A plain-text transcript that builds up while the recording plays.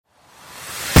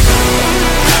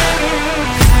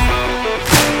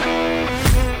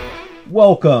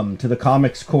Welcome to the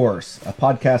Comics Course, a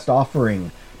podcast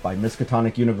offering by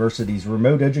Miskatonic University's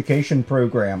remote education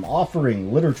program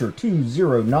offering Literature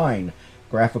 209,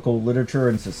 Graphical Literature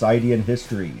and Society and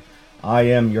History. I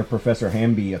am your Professor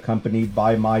Hamby, accompanied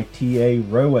by my TA,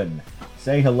 Rowan.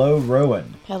 Say hello,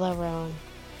 Rowan. Hello, Rowan.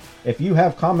 If you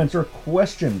have comments or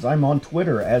questions, I'm on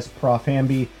Twitter as Prof.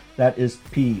 Hamby. That is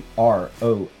PROFHAMBY.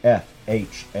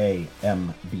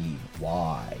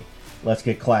 Let's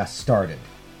get class started.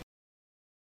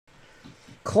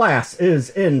 Class is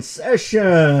in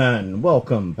session.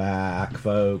 Welcome back,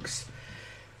 folks.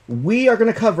 We are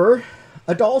going to cover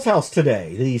A Doll's House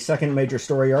today, the second major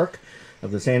story arc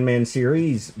of the Sandman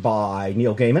series by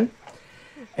Neil Gaiman.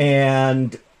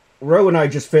 And Ro and I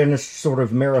just finished sort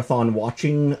of marathon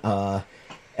watching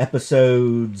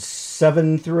episodes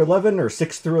 7 through 11 or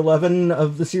 6 through 11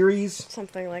 of the series.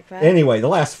 Something like that. Anyway, the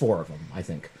last 4 of them, I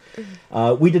think.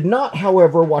 We did not,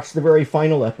 however, watch the very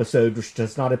final episode, which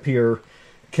does not appear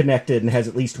connected and has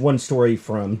at least one story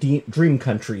from Dream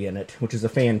Country in it, which is a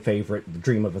fan favorite, The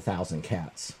Dream of a Thousand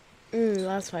Cats.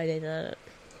 That's why they did it.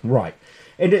 Right.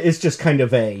 And it's just kind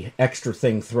of a extra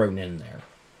thing thrown in there.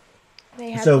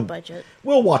 They have the budget.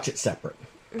 We'll watch it separate.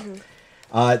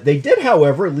 They did,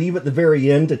 however, leave at the very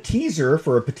end a teaser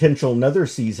for a potential another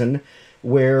season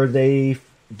where they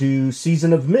do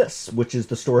Season of Mists, which is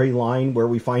the storyline where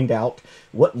we find out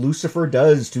what Lucifer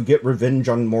does to get revenge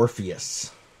on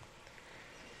Morpheus.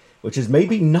 Which is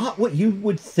maybe not what you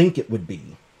would think it would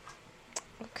be.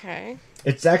 Okay.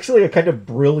 It's actually a kind of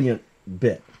brilliant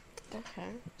bit. Okay.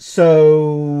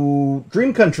 So,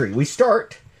 Dream Country, we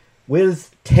start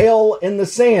with Tail in the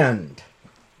Sand.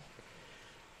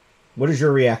 What is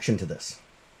your reaction to this?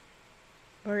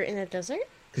 We're in a desert?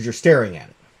 Because you're staring at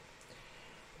it.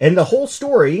 And the whole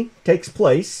story takes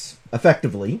place,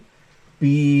 effectively,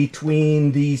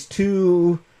 between these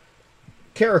two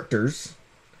characters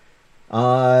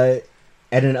at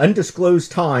an undisclosed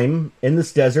time in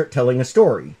this desert telling a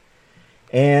story.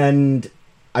 And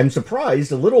I'm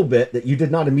surprised a little bit that you did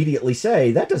not immediately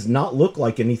say, that does not look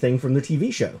like anything from the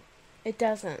TV show. It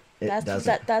doesn't.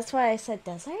 Doesn't. That's why I said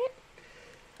desert?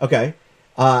 Okay.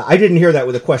 I didn't hear that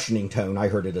with a questioning tone. I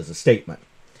heard it as a statement.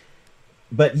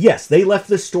 But yes, they left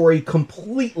this story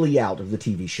completely out of the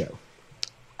TV show.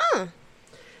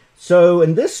 So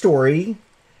in this story,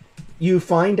 you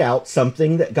find out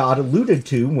something that God alluded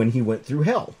to when he went through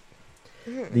hell.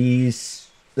 This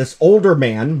older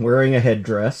man wearing a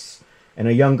headdress and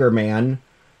a younger man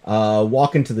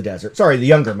walk into the desert. Sorry, the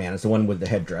younger man is the one with the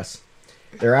headdress.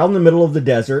 They're out in the middle of the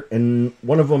desert, and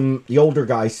one of them, the older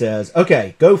guy, says,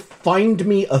 okay, go find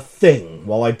me a thing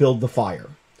while I build the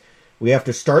fire. We have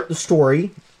to start the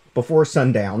story before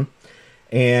sundown,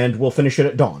 and we'll finish it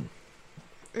at dawn.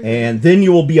 And then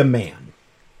you will be a man.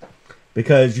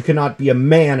 Because you cannot be a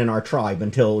man in our tribe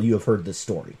until you have heard this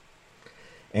story.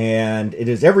 And it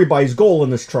is everybody's goal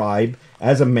in this tribe,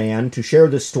 as a man, to share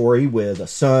this story with a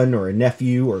son or a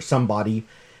nephew or somebody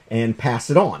and pass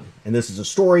it on. And this is a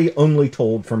story only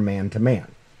told from man to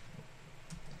man.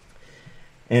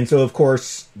 And so, of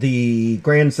course, the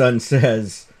grandson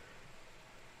says,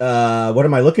 what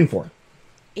am I looking for?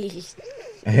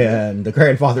 And the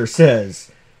grandfather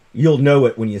says, you'll know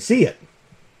it when you see it.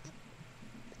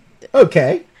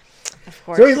 Okay. Of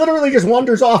course. So he literally just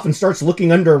wanders off and starts looking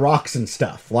under rocks and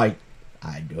stuff. Like,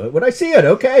 I do it when I see it.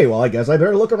 Okay, well, I guess I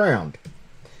better look around.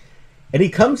 And he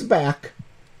comes back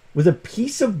with a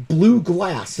piece of blue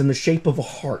glass in the shape of a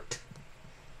heart.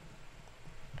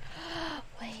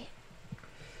 Wait.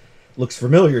 Looks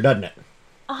familiar, doesn't it?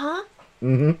 Uh-huh.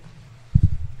 Mm-hmm.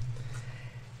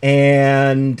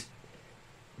 And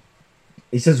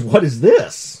he says, what is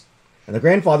this? And the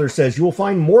grandfather says, you will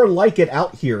find more like it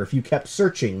out here if you kept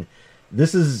searching.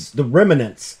 This is the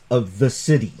remnants of the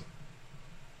city.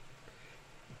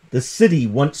 The city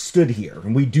once stood here,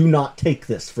 and we do not take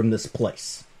this from this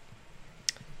place.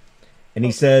 And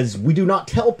he says, we do not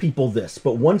tell people this,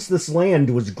 but once this land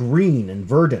was green and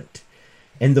verdant,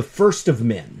 and the first of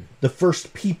men, the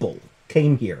first people,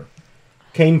 came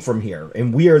from here,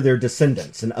 and we are their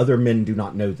descendants, and other men do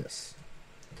not know this.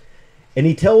 And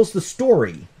he tells the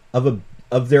story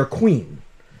of their queen,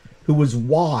 who was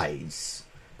wise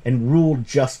and ruled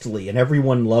justly, and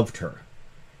everyone loved her.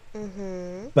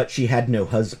 But she had no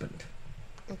husband.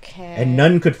 Okay. And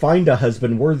none could find a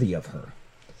husband worthy of her.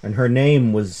 And her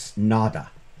name was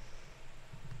Nada.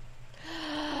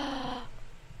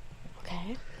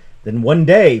 Okay. Then one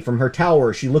day, from her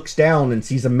tower, she looks down and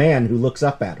sees a man who looks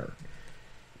up at her.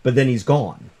 But then he's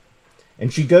gone.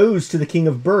 And she goes to the king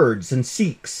of birds and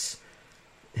seeks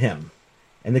him.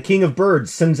 And the king of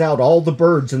birds sends out all the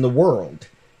birds in the world,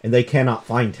 and they cannot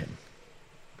find him.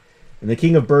 And the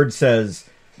king of birds says,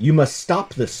 "You must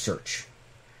stop this search,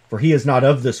 for he is not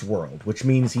of this world," which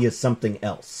means he is something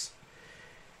else.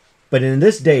 "But in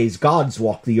this days, gods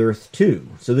walk the earth too.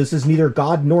 So this is neither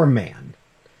God nor man.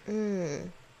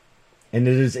 And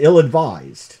it is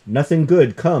ill-advised. Nothing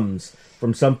good comes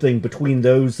from something between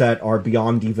those that are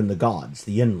beyond even the gods,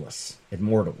 the endless,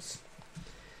 immortals.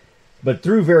 But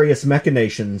through various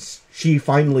machinations, she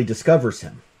finally discovers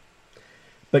him.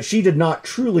 But she did not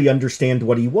truly understand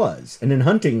what he was, and in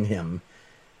hunting him,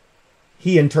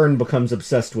 he in turn becomes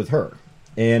obsessed with her.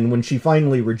 And when she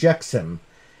finally rejects him,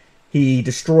 he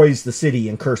destroys the city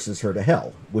and curses her to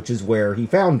hell, which is where he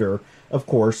found her, of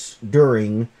course,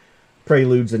 during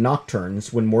Preludes and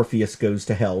Nocturnes, when Morpheus goes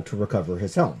to hell to recover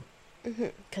his helm.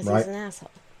 Because Right. he's an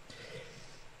asshole.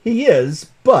 He is,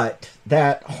 but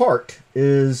that heart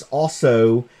is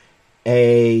also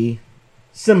a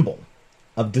symbol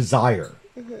of desire.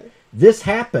 This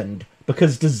happened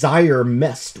because desire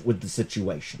messed with the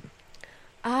situation.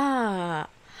 Ah.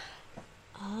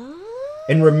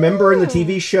 And remember in the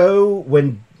TV show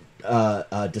when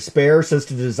Despair says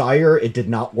to Desire, "It did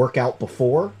not work out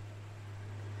before"?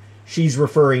 She's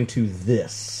referring to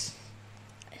this.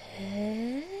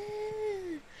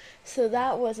 So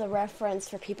that was a reference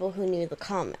for people who knew the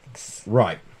comics.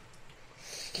 Right.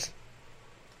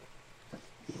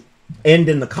 And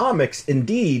in the comics,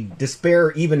 indeed,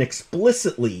 Despair even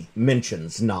explicitly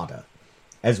mentions Nada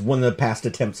as one of the past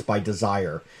attempts by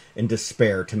Desire and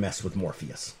Despair to mess with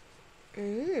Morpheus.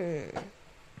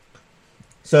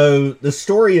 So the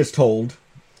story is told,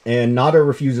 and Nada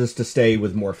refuses to stay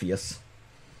with Morpheus.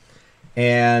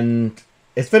 And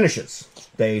it finishes.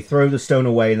 They throw the stone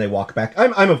away and they walk back.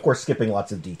 I'm of course skipping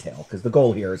lots of detail, because the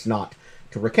goal here is not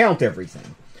to recount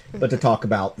everything, but to talk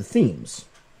about the themes.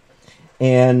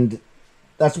 And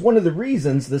that's one of the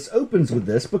reasons this opens with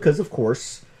this, because of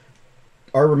course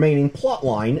our remaining plot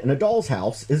line in A Doll's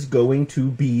House is going to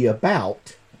be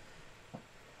about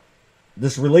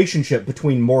this relationship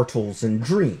between mortals and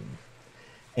Dream,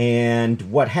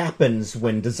 and what happens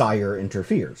when desire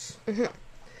interferes.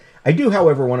 I do,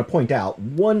 however, want to point out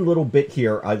one little bit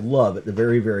here I love at the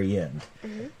very, very end.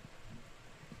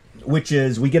 Which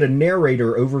is, we get a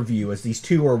narrator overview as these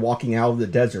two are walking out of the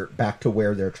desert back to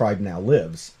where their tribe now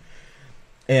lives.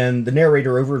 And the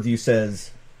narrator overview says,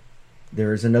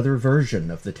 "There is another version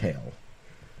of the tale.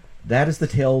 That is the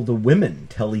tale the women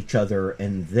tell each other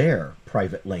in their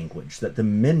private language, that the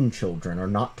men children are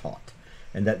not taught,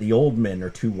 and that the old men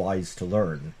are too wise to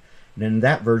learn. And in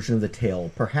that version of the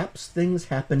tale, perhaps things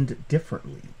happened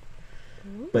differently.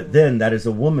 But then that is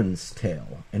a woman's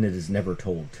tale, and it is never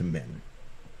told to men."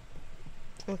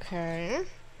 Okay.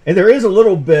 And there is a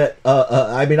little bit,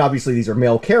 I mean, obviously these are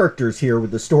male characters here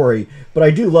with the story, but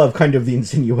I do love kind of the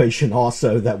insinuation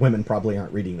also that women probably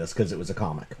aren't reading this because it was a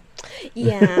comic.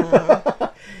 Yeah.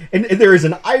 And there is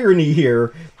an irony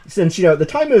here, since, you know, at the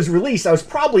time it was released, that was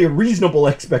probably a reasonable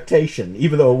expectation,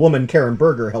 even though a woman, Karen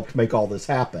Berger, helped make all this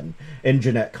happen, and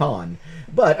Jeanette Kahn.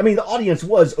 But, I mean, the audience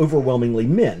was overwhelmingly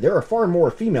men. There are far more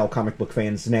female comic book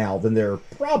fans now than there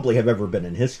probably have ever been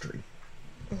in history.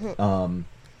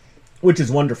 Which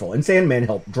is wonderful. And Sandman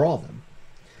helped draw them.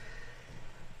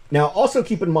 Now, also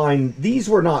keep in mind, these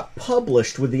were not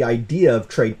published with the idea of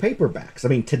trade paperbacks. I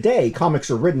mean, today, comics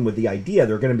are written with the idea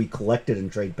they're going to be collected in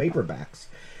trade paperbacks.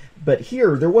 But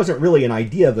here, there wasn't really an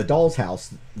idea of A Doll's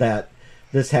House that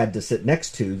this had to sit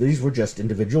next to. These were just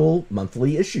individual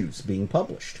monthly issues being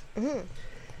published.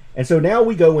 And so now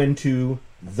we go into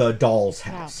The Doll's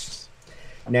House.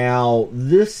 Now,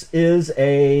 this is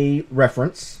a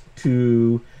reference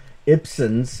to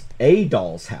Ibsen's A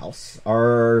Doll's House.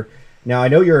 Now, I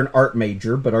know you're an art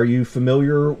major, but are you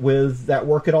familiar with that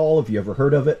work at all? Have you ever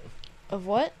heard of it? Of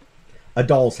what? A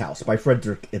Doll's House by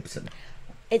Frederick Ibsen.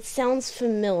 It sounds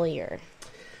familiar.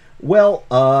 Well,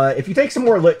 if you take some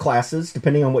more lit classes,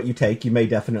 depending on what you take, you may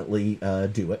definitely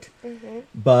do it.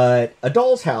 But A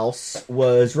Doll's House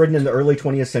was written in the early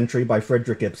 20th century by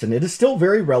Frederick Ibsen. It is still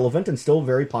very relevant and still a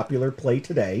very popular play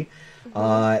today.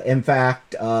 In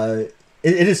fact, it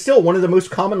is still one of the most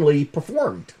commonly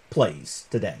performed plays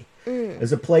today.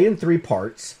 It's a play in 3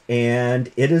 parts,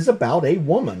 and it is about a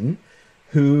woman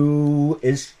who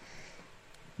is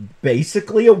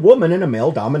basically a woman in a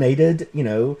male-dominated,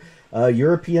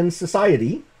 European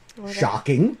society. Well,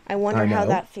 Shocking. I wonder how know.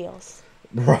 that feels.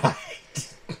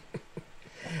 Right.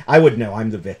 I would know.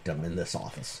 I'm the victim in this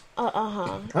office. I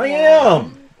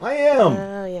am.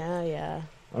 Oh, yeah.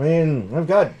 I mean, I've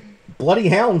got bloody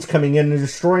hounds coming in and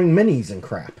destroying minis and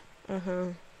crap.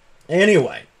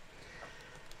 Anyway.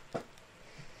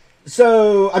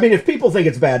 So, I mean, if people think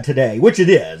it's bad today, which it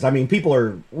is, I mean,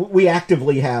 we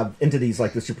actively have entities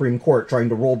like the Supreme Court trying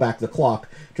to roll back the clock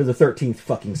to the 13th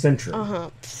fucking century.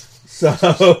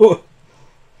 So...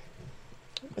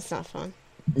 It's not fun.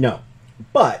 No.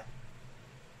 But,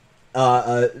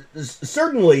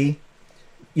 certainly,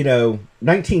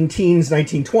 19-teens,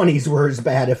 1920s were as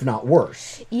bad, if not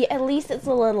worse. Yeah, at least it's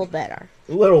a little better.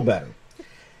 A little better.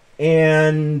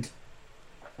 And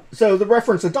so the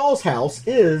reference to Doll's House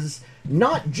is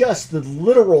not just the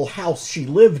literal house she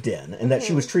lived in and that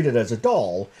she was treated as a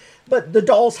doll, but the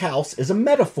Doll's House is a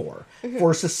metaphor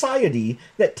for a society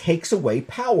that takes away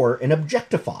power and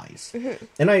objectifies.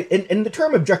 And the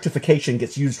term objectification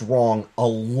gets used wrong a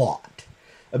lot.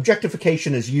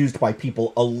 Objectification is used by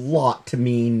people a lot to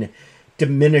mean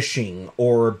diminishing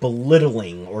or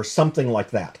belittling or something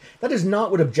like that. That is not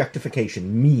what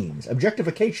objectification means.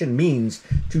 Objectification means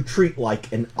to treat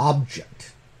like an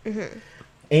object.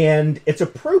 And it's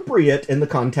appropriate in the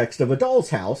context of a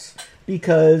doll's house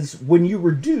because when you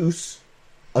reduce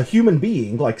a human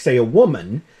being, like say a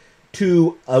woman,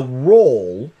 to a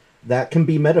role that can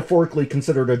be metaphorically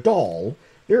considered a doll,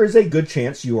 there is a good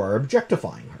chance you are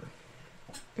objectifying her.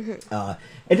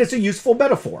 And it's a useful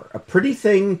metaphor, a pretty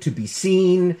thing to be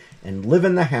seen and live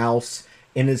in the house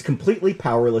and is completely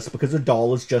powerless because a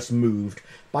doll is just moved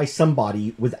by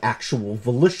somebody with actual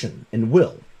volition and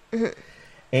will.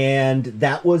 And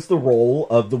that was the role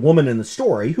of the woman in the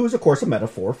story, who is, of course, a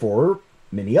metaphor for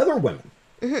many other women.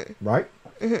 Right?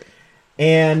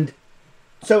 And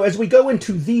so as we go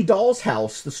into The Doll's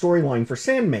House, the storyline for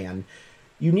Sandman,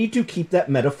 you need to keep that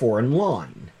metaphor in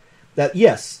line. That,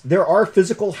 yes, there are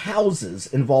physical houses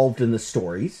involved in the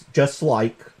stories, just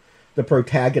like the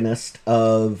protagonist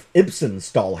of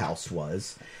Ibsen's Dollhouse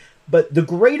was. But the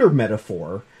greater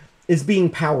metaphor is being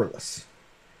powerless.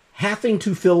 Having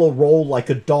to fill a role like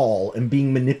a doll and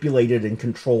being manipulated and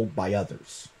controlled by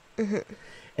others.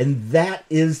 And that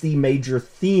is the major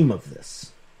theme of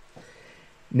this.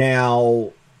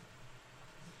 Now,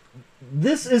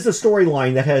 this is a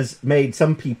storyline that has made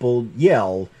some people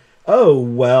yell, oh,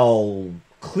 well,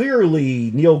 clearly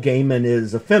Neil Gaiman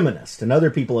is a feminist. And other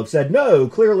people have said, no,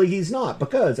 clearly he's not,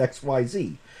 because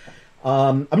XYZ.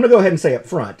 I'm going to go ahead and say up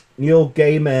front, Neil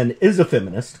Gaiman is a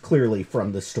feminist, clearly,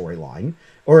 from this storyline.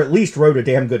 Or at least wrote a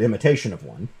damn good imitation of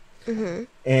one.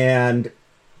 And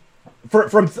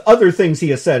from other things he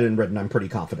has said and written, I'm pretty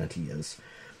confident he is.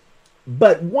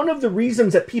 But one of the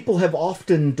reasons that people have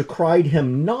often decried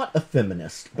him not a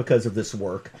feminist because of this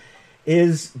work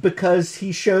is because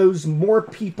he shows more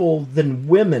people than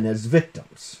women as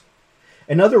victims.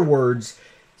 In other words,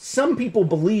 some people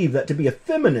believe that to be a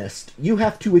feminist, you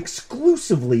have to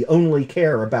exclusively only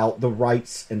care about the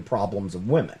rights and problems of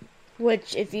women.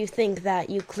 Which, if you think that,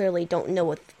 you clearly don't know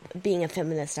what being a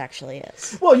feminist actually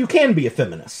is. Well, you can be a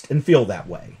feminist and feel that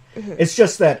way. It's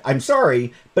just that, I'm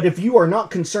sorry, but if you are not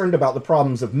concerned about the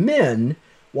problems of men,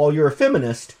 while you're a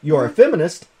feminist, you are a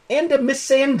feminist and a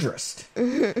misandrist.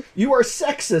 You are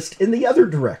sexist in the other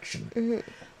direction.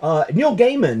 Neil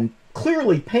Gaiman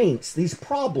clearly paints these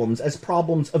problems as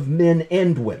problems of men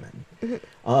and women.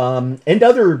 And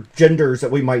other genders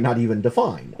that we might not even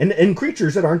define. And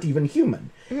creatures that aren't even human.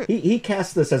 He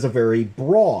casts this as a very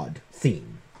broad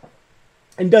theme.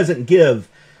 And doesn't give,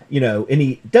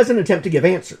 doesn't attempt to give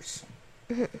answers.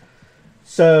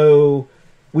 So,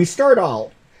 we start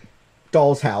out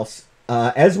Doll's House,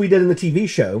 as we did in the TV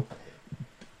show,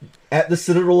 at the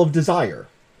Citadel of Desire.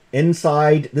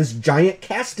 Inside this giant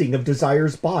casting of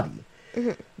Desire's body.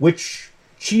 Which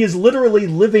she is literally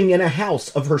living in a house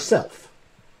of herself.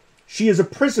 She is a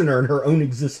prisoner in her own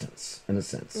existence, in a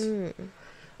sense. And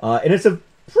it's a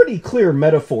pretty clear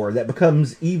metaphor that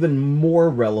becomes even more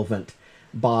relevant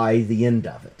by the end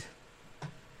of it.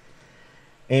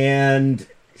 And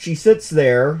she sits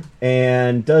there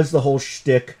and does the whole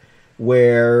shtick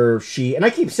where she... And I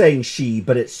keep saying she,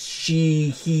 but it's she,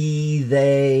 he,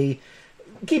 they...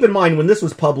 Keep in mind, when this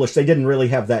was published, they didn't really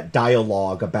have that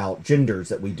dialogue about genders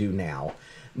that we do now.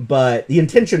 But the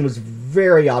intention was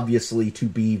very obviously to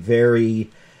be very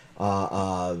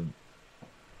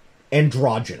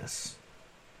androgynous.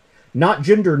 Not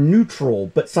gender neutral,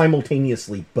 but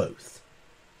simultaneously both.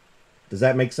 Does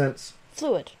that make sense?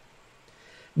 Fluid.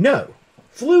 No.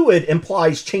 Fluid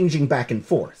implies changing back and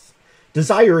forth.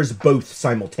 Desire is both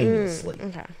simultaneously.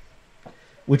 Okay.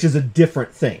 Which is a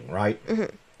different thing, right?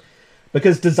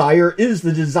 Because desire is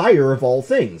the desire of all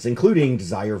things, including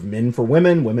desire of men for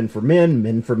women, women for men,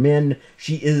 men for men.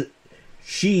 She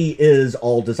is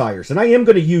all desires. And I am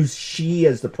going to use she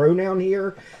as the pronoun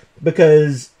here,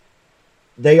 because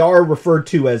they are referred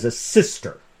to as a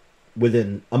sister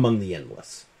among the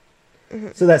Endless.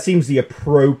 So that seems the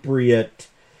appropriate,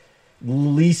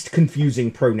 least confusing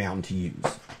pronoun to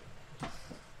use.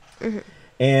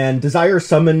 And Desire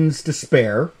summons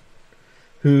Despair,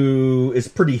 who is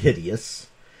pretty hideous,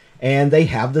 and they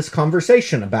have this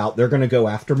conversation about they're going to go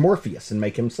after Morpheus and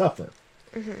make him suffer.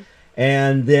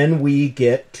 And then we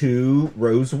get to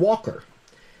Rose Walker,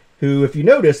 who, if you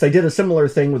notice, they did a similar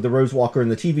thing with the Rose Walker in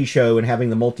the TV show and having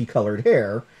the multicolored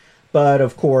hair. But,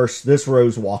 of course, this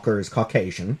Rose Walker is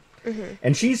Caucasian.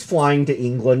 And she's flying to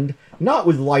England, not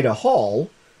with Lyta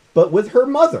Hall, but with her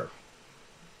mother.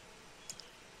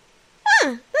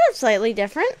 That's slightly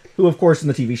different. Who, of course, in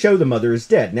the TV show, the mother is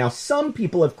dead. Now, some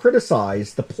people have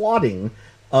criticized the plotting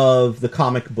of the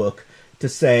comic book to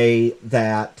say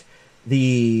that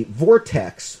the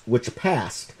vortex, which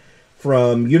passed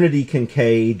from Unity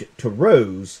Kincaid to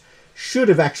Rose, should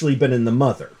have actually been in the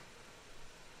mother.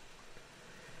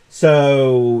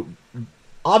 So,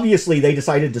 obviously, they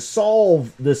decided to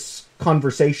solve this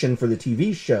conversation for the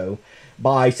TV show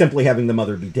by simply having the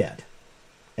mother be dead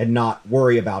and not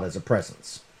worry about as a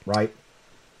presence, right?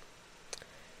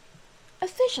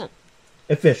 Efficient.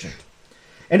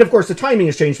 And, of course, the timing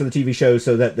has changed for the TV show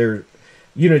so that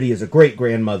Unity is a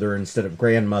great-grandmother instead of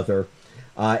grandmother.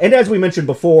 And as we mentioned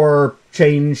before,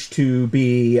 changed to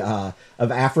be of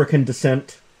African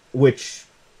descent, which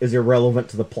is irrelevant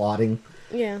to the plotting.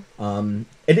 Yeah.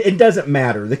 It doesn't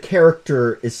matter. The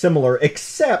character is similar,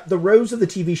 except the Rose of the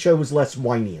TV show was less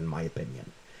whiny, in my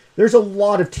opinion. There's a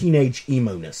lot of teenage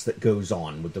emo-ness that goes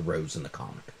on with the Rose in the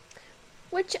comic.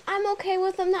 Which I'm okay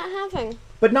with them not having.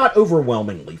 But not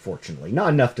overwhelmingly, fortunately.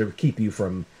 Not enough to keep you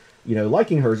from,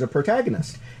 liking her as a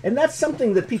protagonist. And that's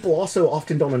something that people also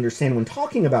often don't understand when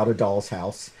talking about A Doll's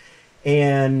House.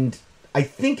 And I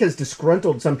think has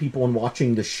disgruntled some people in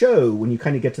watching the show when you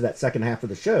kind of get to that second half of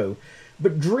the show.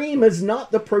 But Dream is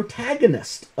not the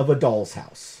protagonist of A Doll's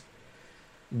House.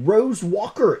 Rose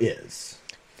Walker is.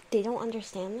 They don't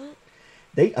understand that?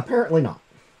 They apparently not.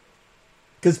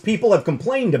 Because people have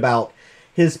complained about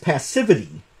his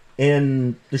passivity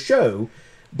in the show,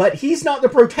 but he's not the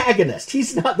protagonist.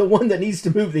 He's not the one that needs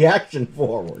to move the action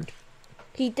forward.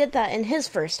 He did that in his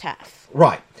first half.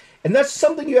 Right. And that's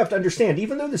something you have to understand.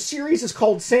 Even though the series is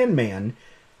called Sandman,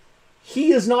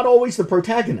 he is not always the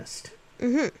protagonist.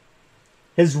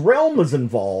 His realm is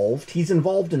involved. He's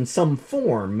involved in some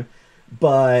form,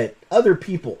 but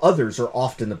others are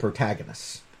often the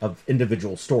protagonists of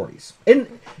individual stories.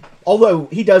 And although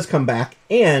he does come back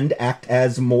and act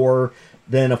as more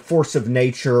than a force of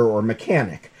nature or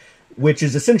mechanic, which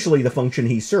is essentially the function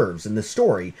he serves in this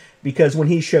story, because when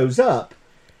he shows up,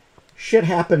 shit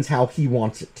happens how he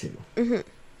wants it to.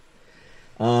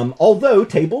 Although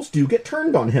tables do get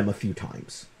turned on him a few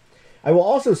times. I will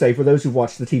also say, for those who've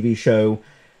watched the TV show,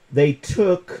 they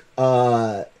took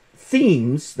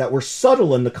themes that were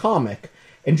subtle in the comic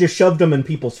and just shoved them in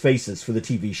people's faces for the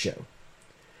TV show.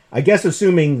 I guess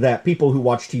assuming that people who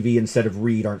watch TV instead of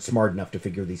read aren't smart enough to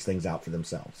figure these things out for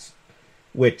themselves.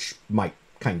 Which might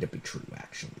kind of be true,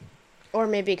 actually. Or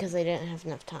maybe because they didn't have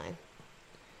enough time.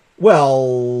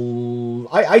 Well,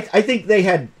 I think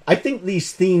I think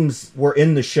these themes were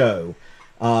in the show,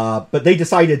 but they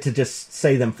decided to just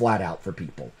say them flat out for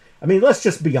people. I mean, let's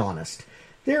just be honest.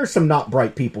 There are some not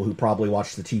bright people who probably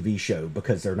watch the TV show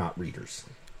because they're not readers.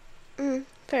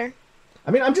 Fair.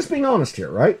 I mean, I'm just being honest here,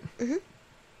 right?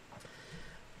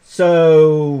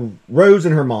 So, Rose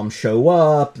and her mom show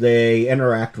up, they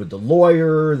interact with the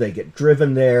lawyer, they get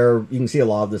driven there. You can see a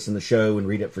lot of this in the show and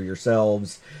read it for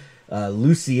yourselves.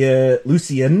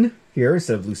 Lucien, here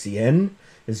instead of Lucien,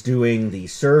 is doing the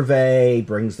survey,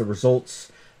 brings the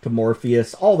results to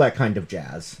Morpheus, all that kind of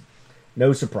jazz.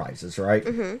 No surprises, right?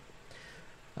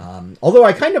 Although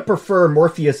I kind of prefer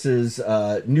Morpheus's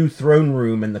new throne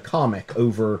room in the comic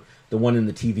over the one in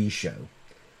the TV show.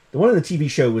 The one in the TV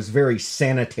show was very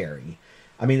sanitary.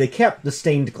 I mean, they kept the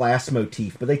stained glass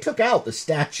motif, but they took out the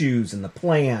statues and the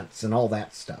plants and all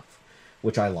that stuff,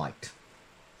 which I liked.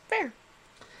 Fair.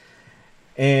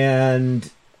 And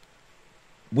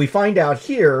we find out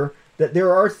here that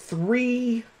there are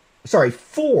 4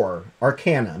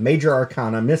 arcana, major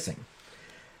arcana missing.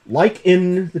 Like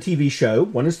in the TV show,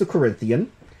 one is the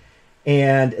Corinthian,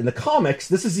 and in the comics,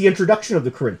 this is the introduction of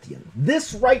the Corinthian.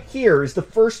 This right here is the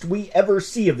first we ever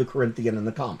see of the Corinthian in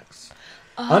the comics.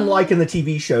 Unlike in the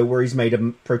TV show where he's made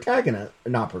an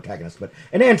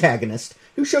antagonist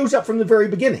who shows up from the very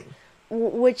beginning.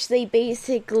 Which they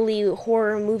basically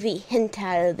horror movie hint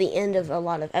at the end of a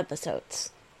lot of episodes.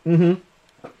 And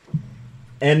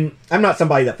I'm not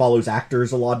somebody that follows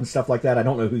actors a lot and stuff like that. I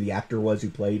don't know who the actor was who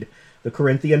played the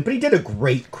Corinthian, but he did a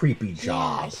great creepy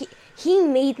job. Yeah, He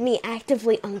made me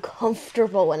actively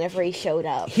uncomfortable whenever he showed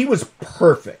up. He was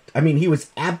perfect. I mean, he was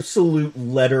absolute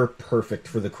letter perfect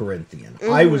for the Corinthian.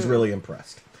 I was really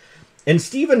impressed. And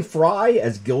Stephen Fry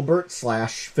as Gilbert /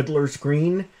 Fiddler's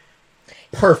Green,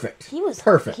 perfect. He was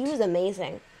perfect. He was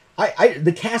amazing.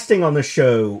 The casting on the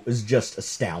show is just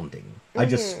astounding. I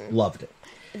just loved it.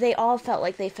 They all felt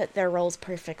like they fit their roles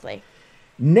perfectly.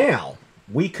 Now,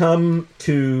 we come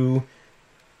to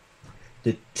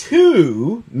the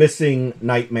two missing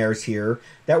nightmares here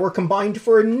that were combined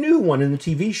for a new one in the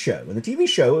TV show. And the TV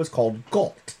show is called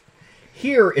Galt.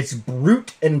 Here, it's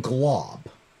Brute and Glob.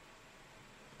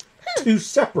 Two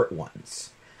separate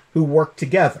ones who work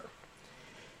together.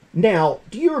 Now,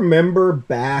 do you remember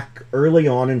back early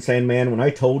on in Sandman when I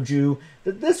told you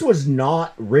that this was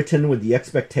not written with the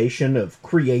expectation of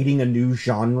creating a new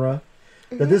genre?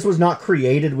 That this was not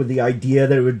created with the idea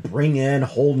that it would bring in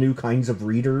whole new kinds of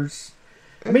readers?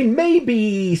 I mean,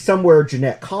 maybe somewhere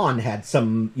Jeanette Kahn had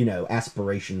some,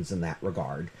 aspirations in that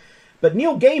regard. But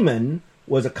Neil Gaiman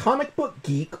was a comic book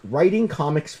geek writing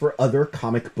comics for other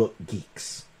comic book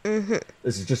geeks. This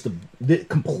is just the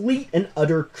complete and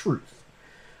utter truth.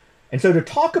 And so to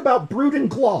talk about Brute and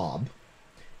Glob,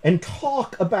 and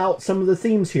talk about some of the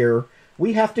themes here,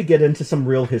 we have to get into some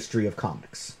real history of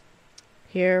comics.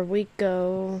 Here we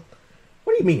go.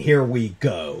 What do you mean, here we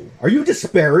go? Are you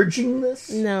disparaging this?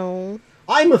 No.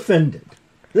 I'm offended.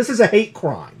 This is a hate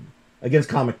crime against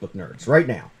comic book nerds right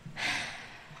now.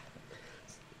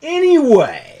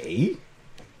 Anyway,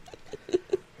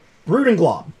 Brute and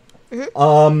Glob.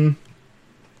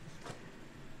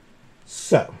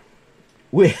 So,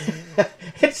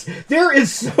 there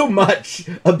is so much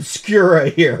obscura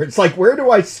here. It's like, where do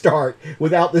I start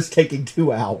without this taking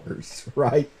 2 hours,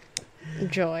 right?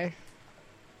 Joy.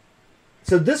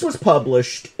 So this was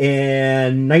published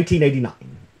in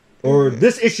 1989. Or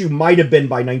this issue might have been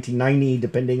by 1990,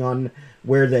 depending on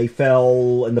where they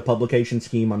fell in the publication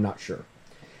scheme, I'm not sure.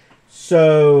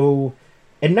 So,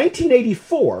 in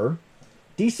 1984,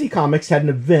 DC Comics had an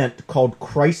event called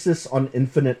Crisis on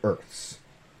Infinite Earths.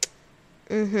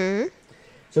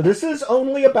 So this is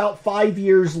only about 5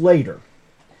 years later.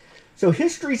 So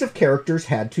histories of characters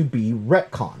had to be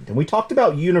retconned. And we talked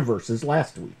about universes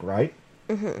last week, right?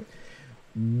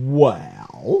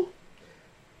 Well,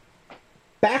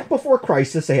 back before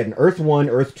Crisis, they had an Earth 1,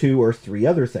 Earth 2, Earth 3,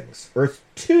 other things. Earth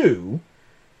 2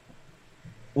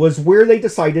 was where they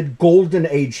decided Golden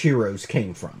Age heroes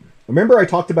came from. Remember I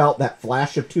talked about that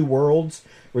Flash of Two Worlds,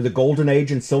 where the Golden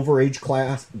Age and Silver Age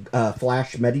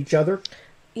Flash met each other?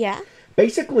 Yeah.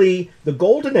 Basically, the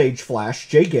Golden Age Flash,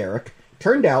 Jay Garrick,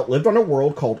 turned out lived on a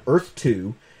world called Earth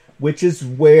 2, which is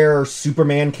where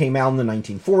Superman came out in the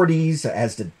 1940s,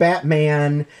 as did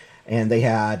Batman, and they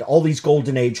had all these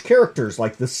Golden Age characters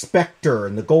like the Spectre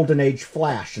and the Golden Age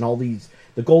Flash and all these,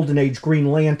 the Golden Age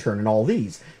Green Lantern and all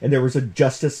these. And there was a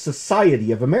Justice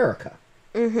Society of America.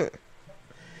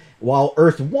 While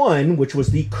Earth 1, which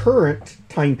was the current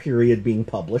time period being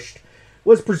published,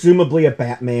 was presumably a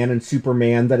Batman and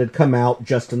Superman that had come out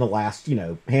just in the last,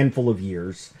 handful of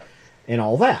years and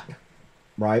all that,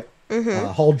 right?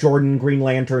 Hal Jordan, Green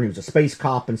Lantern, who's a space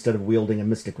cop instead of wielding a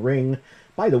mystic ring.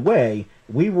 By the way,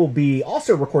 we will be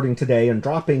also recording today and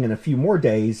dropping in a few more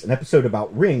days an episode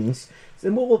about rings,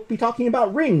 and we'll be talking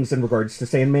about rings in regards to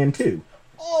Sandman 2.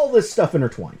 All this stuff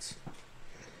intertwines.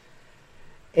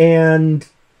 And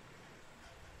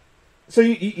so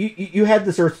you had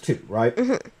this Earth 2,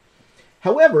 right?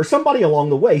 However, somebody along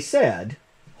the way said,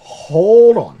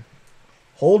 hold on.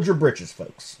 Hold your britches,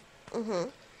 folks.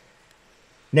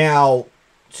 Now,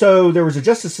 so there was a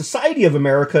Justice Society of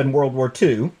America in World War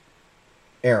II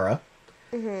era.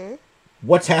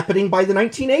 What's happening by the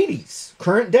 1980s,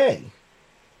 current day?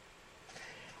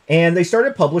 And they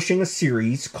started publishing a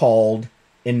series called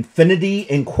Infinity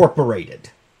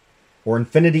Incorporated, or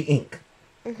Infinity Inc.,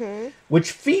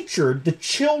 which featured the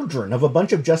children of a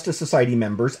bunch of Justice Society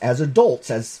members as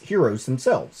adults, as heroes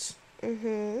themselves.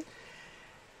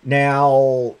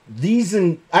 Now,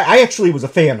 I actually was a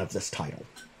fan of this title,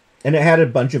 and it had a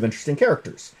bunch of interesting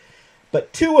characters.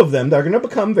 But two of them that are going to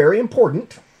become very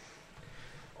important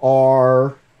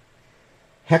are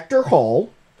Hector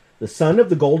Hall, the son of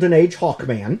the Golden Age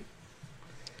Hawkman,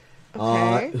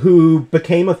 who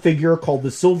became a figure called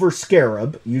the Silver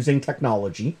Scarab, using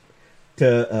technology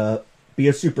to be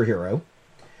a superhero,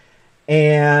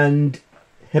 and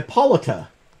Hippolyta,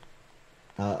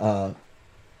 trying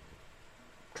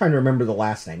to remember the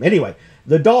last name. Anyway,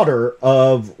 the daughter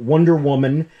of Wonder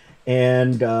Woman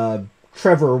and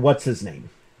Trevor, what's his name?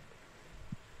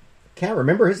 Can't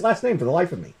remember his last name for the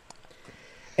life of me.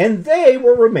 And they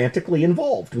were romantically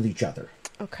involved with each other.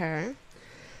 Okay.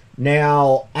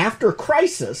 Now, after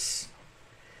Crisis,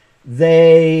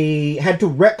 they had to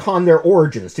retcon their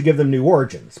origins to give them new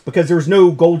origins, because there's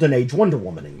no Golden Age Wonder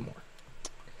Woman anymore.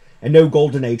 And no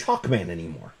Golden Age Hawkman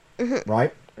anymore.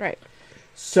 Right? Right.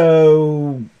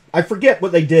 So, I forget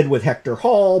what they did with Hector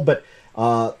Hall, but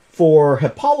for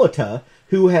Hippolyta,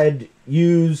 who had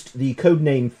used the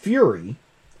codename Fury,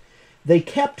 they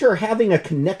kept her having a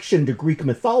connection to Greek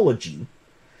mythology,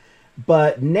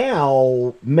 but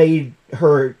now made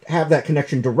her have that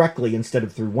connection directly instead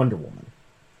of through Wonder Woman.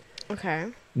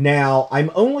 Okay. Now, I'm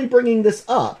only bringing this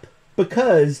up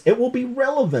because it will be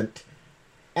relevant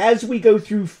as we go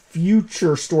through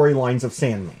future storylines of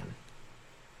Sandman.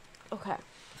 Okay.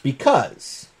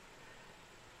 Because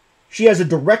she has a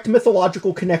direct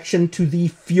mythological connection to the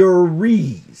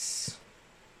Furies,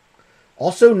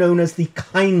 also known as the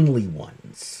Kindly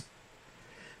Ones.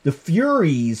 The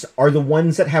Furies are the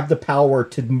ones that have the power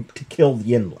to kill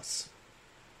the Endless.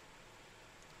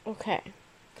 Okay.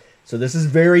 So this is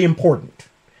very important.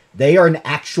 They are an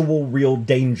actual real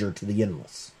danger to the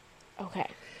Endless. Okay.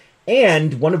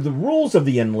 And one of the rules of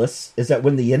the Endless is that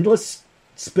when the Endless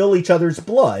spill each other's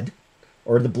blood,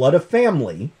 or the blood of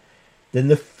family, then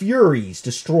the Furies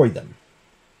destroy them.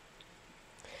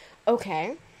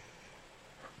 Okay.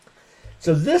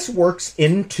 So this works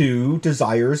into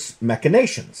Desire's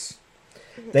machinations.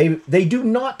 They do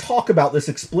not talk about this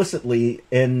explicitly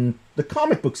in the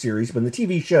comic book series, but in the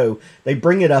TV show, they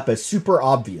bring it up as super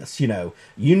obvious. You know,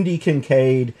 Undy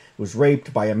Kincaid was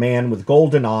raped by a man with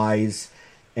golden eyes,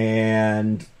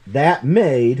 and that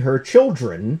made her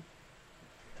children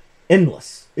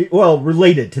endless. Well,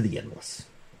 related to the Endless.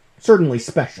 Certainly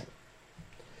special.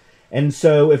 And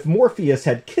so if Morpheus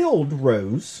had killed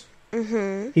Rose,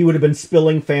 he would have been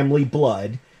spilling family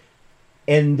blood,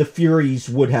 and the Furies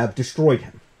would have destroyed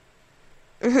him.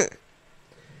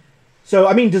 So,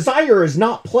 I mean, Desire is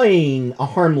not playing a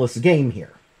harmless game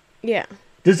here. Yeah.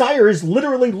 Desire is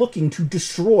literally looking to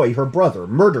destroy her brother,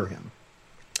 murder him.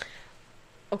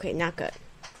 Okay, not good.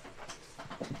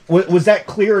 Was that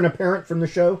clear and apparent from the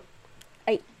show?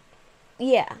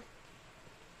 Yeah.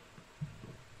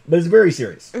 But it's very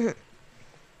serious.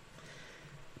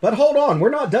 But hold on, we're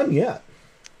not done yet.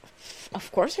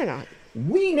 Of course they're not.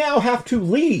 We now have to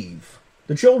leave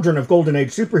the children of Golden Age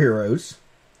superheroes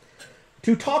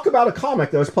to talk about a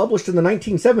comic that was published in the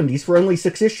 1970s for only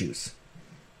 6 issues.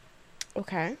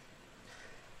 Okay.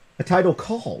 A title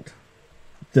called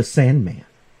The Sandman.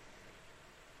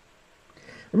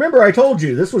 Remember, I told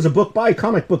you this was a book by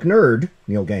comic book nerd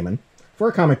Neil Gaiman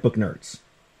for comic book nerds.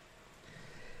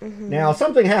 Now,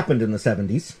 something happened in the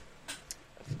 70s.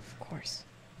 Of course.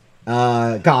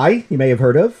 A guy you may have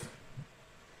heard of,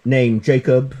 named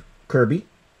Jacob Kirby.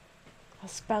 I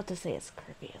was about to say it's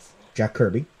Kirby, isn't it? Jack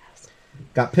Kirby.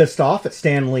 Got pissed off at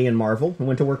Stan Lee and Marvel and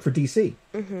went to work for DC.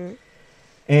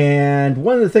 And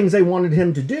one of the things they wanted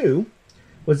him to do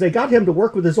was they got him to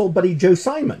work with his old buddy Joe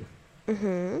Simon,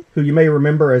 who you may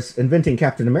remember as inventing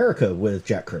Captain America with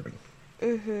Jack Kirby.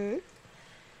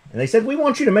 And they said, we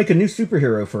want you to make a new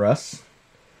superhero for us.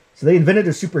 So they invented a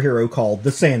superhero called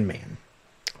the Sandman.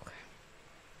 Okay.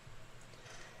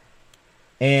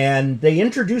 And they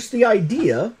introduced the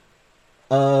idea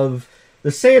of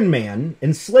the Sandman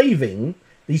enslaving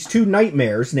these 2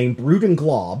 nightmares named Brood and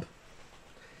Glob,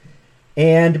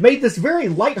 and made this very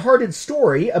lighthearted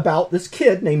story about this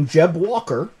kid named Jeb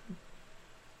Walker,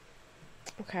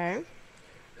 Okay.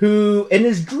 who in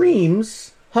his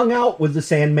dreams hung out with the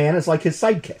Sandman as like his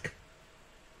sidekick.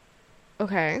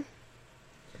 Okay.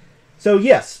 So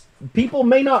yes, people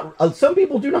may not, some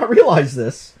people do not realize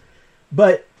this,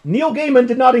 but Neil Gaiman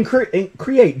did not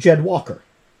create Jed Walker.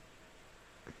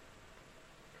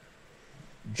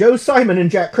 Joe Simon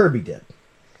and Jack Kirby did.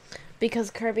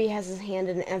 Because Kirby has his hand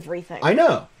in everything. I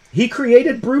know. He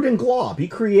created Brood and Glob. He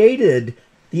created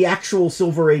the actual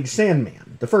Silver Age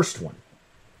Sandman, the first one.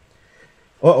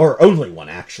 Or only one,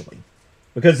 actually.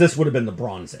 Because this would have been the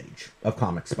Bronze Age of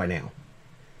comics by now.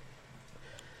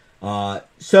 But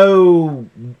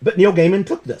Neil Gaiman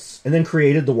took this and then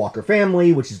created the Walker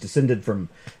family, which is descended from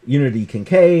Unity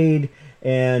Kincaid,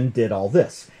 and did all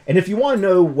this. And if you want to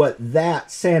know what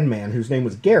that Sandman, whose name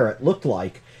was Garrett, looked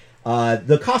like,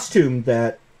 the costume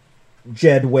that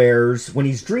Jed wears when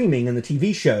he's dreaming in the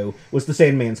TV show was the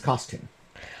Sandman's costume.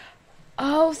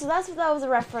 Oh, so that's what that was a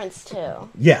reference to.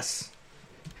 Yes.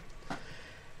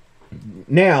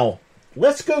 Now,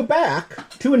 let's go back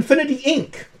to Infinity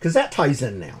Inc., because that ties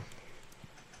in now.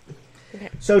 Okay.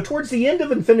 So, towards the end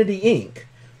of Infinity Inc.,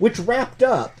 which wrapped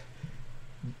up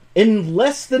in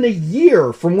less than a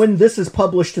year from when this is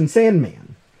published in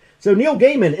Sandman, So Neil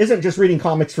Gaiman isn't just reading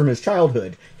comics from his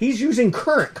childhood. He's using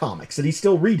current comics that he's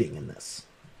still reading in this.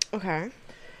 Okay.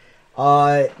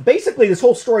 Basically, this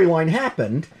whole storyline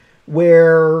happened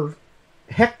where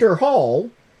Hector Hall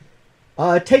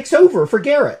takes over for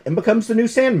Garrett and becomes the new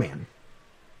Sandman.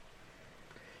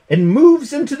 And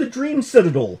moves into the Dream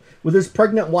Citadel with his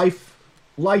pregnant wife,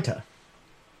 Hippolyta.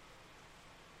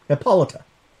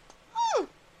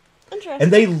 Interesting.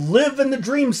 And they live in the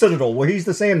Dream Citadel where he's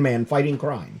the Sandman fighting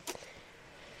crime.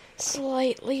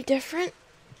 Slightly different.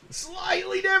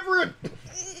 Slightly different.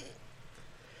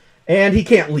 And he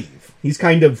can't leave. He's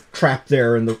kind of trapped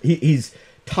there, and he's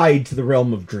tied to the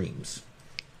realm of dreams.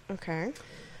 Okay.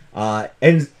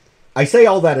 And I say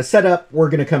all that as setup. We're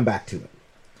going to come back to it.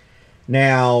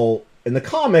 Now, in the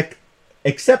comic,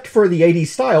 except for the 80s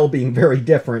style being very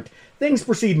different, things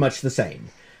proceed much the same.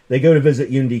 They go to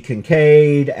visit Undy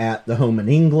Kincaid at the home in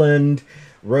England.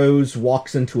 Rose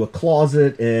walks into a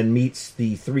closet and meets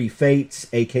the three Fates,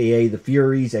 a.k.a. the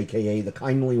Furies, a.k.a. the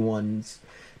Kindly Ones,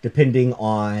 depending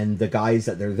on the guys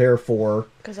that they're there for.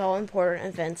 Because all important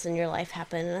events in your life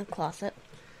happen in a closet.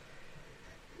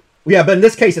 Yeah, but in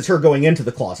this case, it's her going into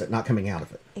the closet, not coming out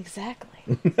of it.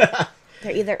 Exactly.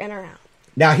 They're either in or out.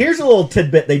 Now, here's a little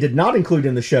tidbit they did not include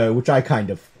in the show, which I kind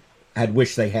of had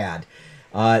wished they had.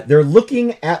 They're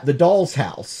looking at the doll's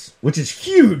house, which is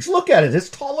huge. Look at it. It's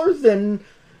taller than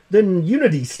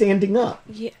Unity standing up.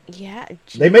 Yeah.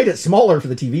 They made it smaller for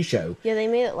the TV show. Yeah, they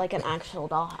made it like an actual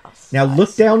dollhouse. Now,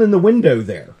 look down in the window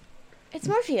there. It's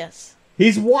Morpheus.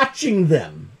 He's watching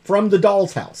them from the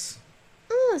doll's house.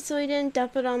 Oh, so he didn't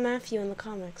dump it on Matthew in the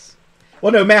comics.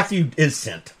 Well, no, Matthew is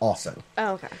sent also.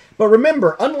 Oh, okay. But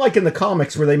remember, unlike in the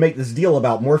comics where they make this deal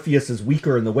about Morpheus is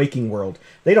weaker in the waking world,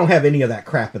 they don't have any of that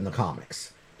crap in the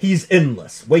comics. He's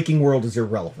endless. Waking world is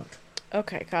irrelevant.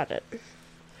 Okay, got it.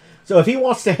 So if he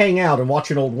wants to hang out and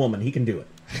watch an old woman, he can do it.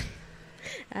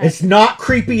 It's not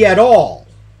creepy at all.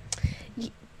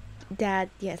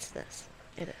 Dad, yes,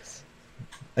 it is.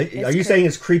 Are you saying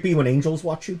it's creepy when angels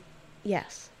watch you?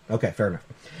 Yes. Okay, fair enough.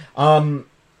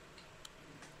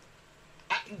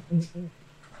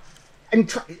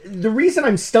 The reason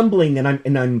I'm stumbling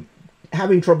and I'm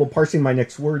having trouble parsing my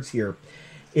next words here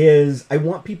is I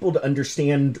want people to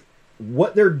understand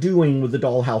what they're doing with the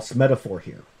dollhouse metaphor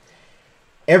here.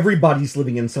 Everybody's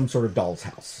living in some sort of doll's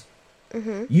house.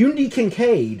 Mm-hmm. Undy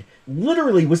Kincaid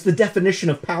literally was the definition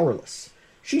of powerless.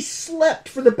 She slept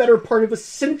for the better part of a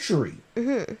century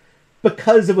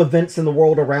because of events in the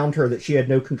world around her that she had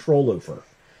no control over.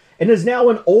 And is now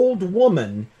an old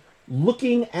woman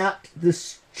looking at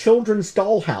this children's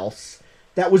dollhouse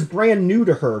that was brand new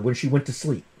to her when she went to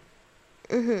sleep.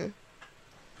 Mm-hmm.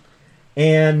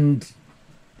 And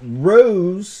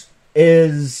Rose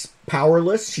is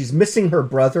powerless. She's missing her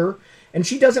brother, and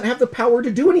she doesn't have the power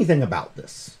to do anything about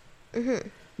this. Mm-hmm.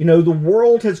 You know, the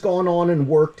world has gone on and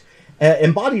worked,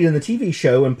 embodied in the TV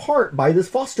show, in part by this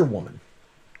foster woman.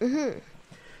 Mm-hmm.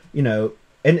 You know,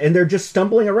 and they're just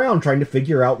stumbling around trying to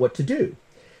figure out what to do.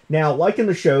 Now, like in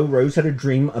the show, Rose had a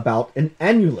dream about an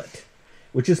amulet,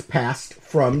 which is passed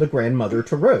from the grandmother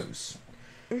to Rose.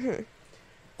 Mm-hmm.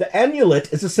 The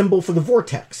amulet is a symbol for the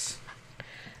vortex.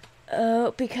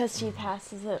 Oh, because she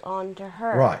passes it on to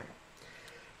her. Right.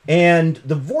 And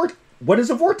what is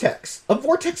a vortex? A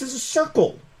vortex is a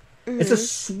circle. Mm-hmm. It's a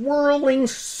swirling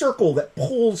circle that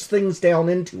pulls things down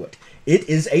into it. It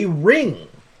is a ring.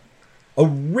 A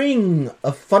ring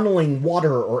of funneling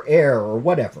water or air or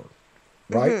whatever.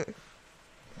 Right? Mm-hmm.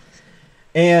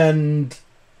 And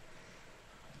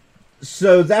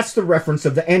so that's the reference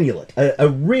of the amulet. A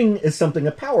ring is something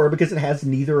of power because it has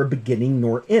neither a beginning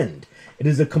nor end. It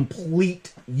is a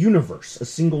complete universe, a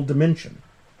single dimension.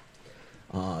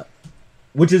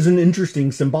 Which is an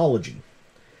interesting symbology.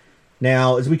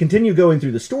 Now, as we continue going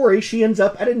through the story, she ends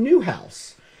up at a new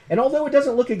house. And although it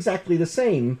doesn't look exactly the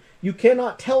same, you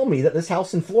cannot tell me that this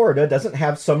house in Florida doesn't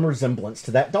have some resemblance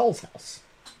to that doll's house.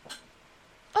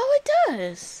 Oh, it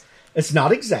does. It's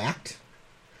not exact.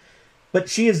 But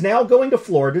she is now going to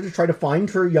Florida to try to find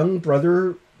her young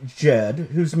brother, Jed,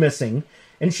 who's missing.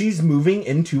 And she's moving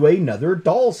into another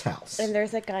doll's house. And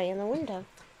there's a guy in the window.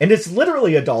 And it's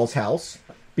literally a doll's house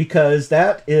because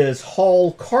that is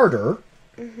Hall Carter,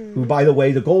 who, by the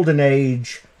way, the Golden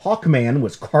Age Hawkman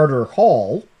was Carter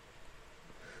Hall.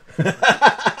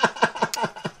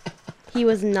 He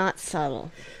was not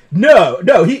subtle. No,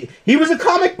 he was a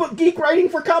comic book geek writing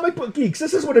for comic book geeks.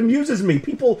 This is what amuses me.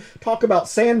 People talk about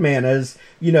Sandman as,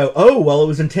 you know, oh, well, it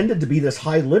was intended to be this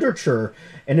high literature,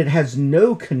 and it has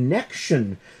no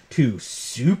connection to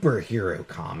superhero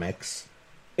comics.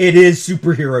 It is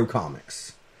superhero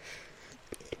comics.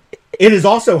 It is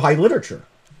also high literature.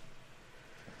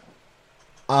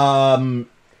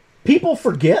 People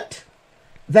forget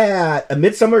that A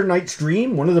Midsummer Night's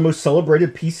Dream, one of the most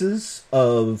celebrated pieces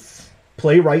of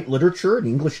playwright literature in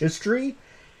English history,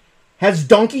 has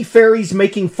donkey fairies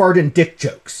making fart and dick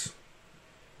jokes.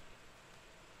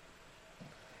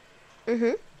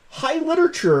 Mm-hmm. High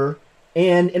literature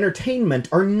and entertainment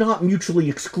are not mutually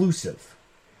exclusive.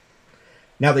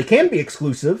 Now, they can be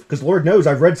exclusive, because Lord knows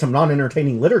I've read some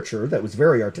non-entertaining literature that was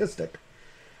very artistic.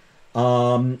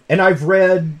 And I've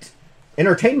read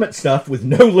entertainment stuff with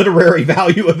no literary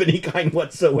value of any kind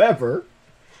whatsoever.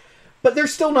 But they're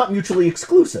still not mutually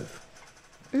exclusive.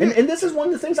 Mm. And this is one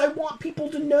of the things I want people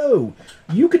to know.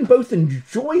 You can both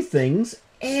enjoy things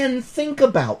and think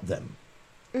about them.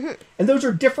 Mm-hmm. And those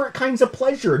are different kinds of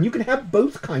pleasure, and you can have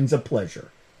both kinds of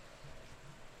pleasure.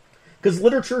 Because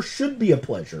literature should be a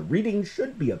pleasure. Reading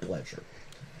should be a pleasure.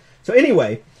 So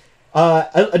anyway,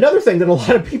 another thing that a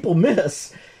lot of people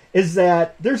miss is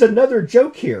that there's another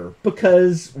joke here.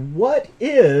 Because what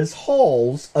is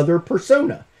Hall's other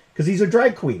persona? Because he's a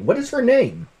drag queen. What is her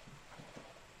name?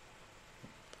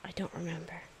 I don't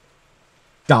remember.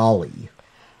 Dolly.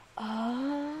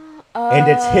 And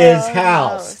it's his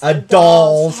house. A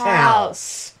doll's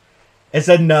house. It's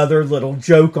another little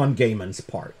joke on Gaiman's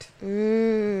part.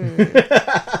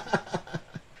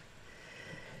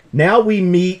 Now we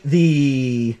meet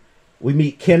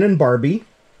Ken and Barbie,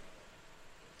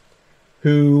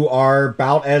 who are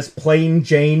about as plain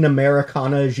Jane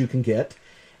Americana as you can get,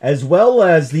 as well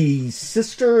as the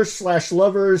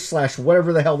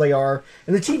sister/lovers/whatever the hell they are.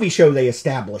 In the TV show, they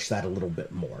establish that a little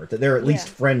bit more, that they're at least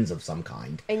friends of some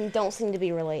kind. And don't seem to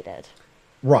be related.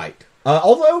 Right.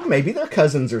 Although, maybe they're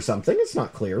cousins or something. It's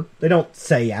not clear. They don't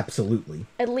say absolutely.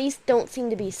 At least don't seem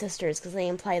to be sisters, because they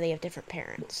imply they have different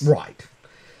parents. Right.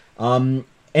 And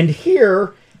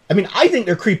here, I mean, I think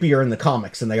they're creepier in the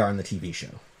comics than they are in the TV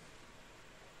show.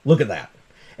 Look at that.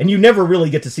 And you never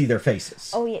really get to see their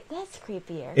faces. Oh, yeah, that's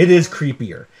creepier. It is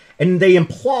creepier. And they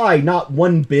imply not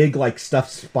one big, like,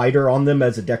 stuffed spider on them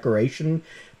as a decoration,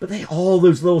 but all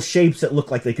those little shapes that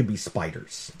look like they could be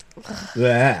spiders.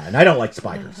 Yeah, and I don't like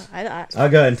spiders. I'll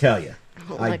go ahead and tell you.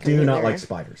 I do not like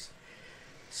spiders.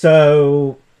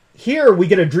 So, here we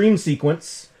get a dream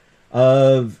sequence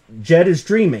of Jed is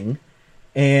dreaming,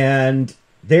 and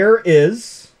there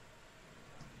is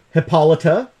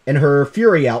Hippolyta in her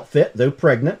Fury outfit, though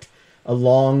pregnant,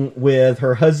 along with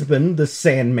her husband, the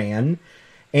Sandman.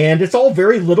 And it's all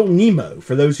very Little Nemo,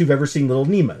 for those who've ever seen Little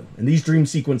Nemo. And these dream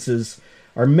sequences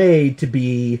are made to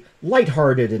be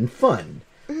lighthearted and fun.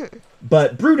 Mm-hmm.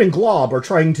 But Brood and Glob are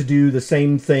trying to do the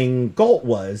same thing Galt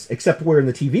was, except where in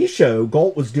the TV show,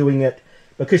 Galt was doing it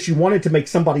because she wanted to make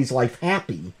somebody's life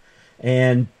happy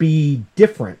and be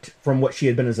different from what she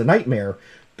had been as a nightmare.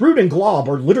 Brood and Glob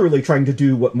are literally trying to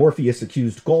do what Morpheus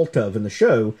accused Galt of in the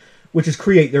show, which is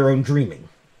create their own dreaming.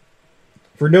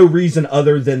 For no reason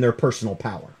other than their personal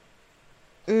power.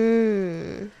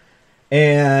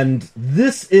 And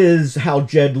this is how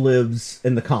Jed lives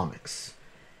in the comics.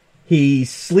 He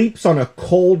sleeps on a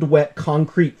cold, wet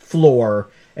concrete floor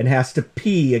and has to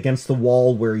pee against the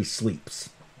wall where he sleeps.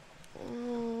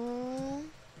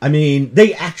 I mean,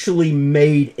 they actually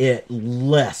made it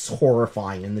less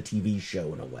horrifying in the TV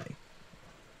show in a way.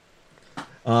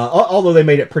 Although they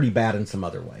made it pretty bad in some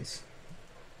other ways.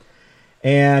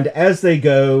 And as they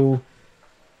go,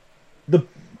 the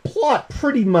plot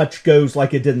pretty much goes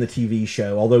like it did in the TV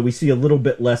show, although we see a little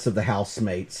bit less of the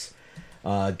housemates.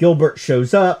 Gilbert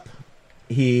shows up.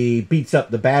 He beats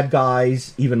up the bad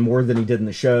guys even more than he did in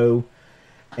the show.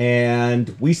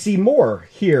 And we see more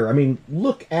here. I mean,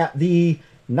 look at the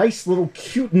nice little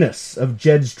cuteness of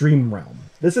Jed's dream realm.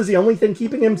 This is the only thing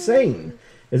keeping him sane,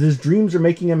 is his dreams are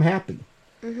making him happy.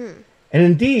 Mm-hmm. And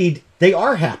indeed, they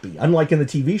are happy, unlike in the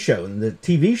TV show. In the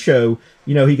TV show,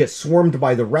 you know, he gets swarmed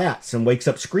by the rats and wakes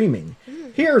up screaming.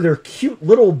 Mm. Here, they're cute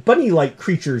little bunny-like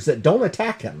creatures that don't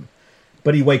attack him,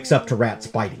 but he wakes up to rats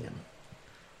biting him.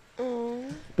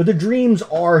 Mm. But the dreams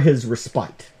are his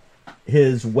respite,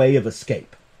 his way of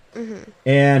escape. Mm-hmm.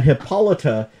 And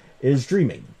Hippolyta is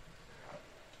dreaming.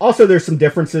 Also, there's some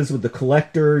differences with the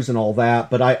collectors and all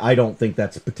that, but I don't think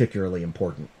that's particularly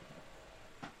important.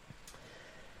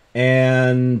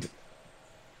 And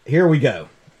here we go.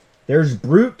 There's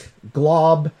Brute,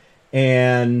 Glob,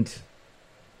 and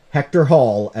Hector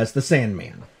Hall as the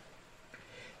Sandman.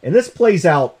 And this plays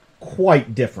out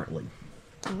quite differently.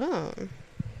 Oh.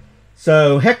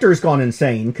 So Hector's gone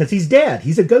insane because he's dead.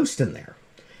 He's a ghost in there.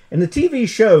 In the TV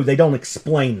show, they don't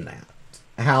explain that.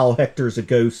 How Hector's a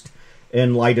ghost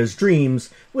in Lyda's dreams,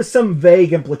 with some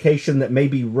vague implication that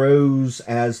maybe Rose,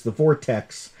 as the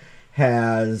Vortex,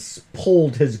 has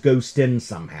pulled his ghost in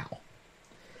somehow.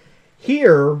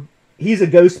 Here, he's a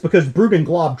ghost because Brute and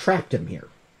Glob trapped him here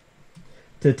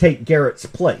to take Garrett's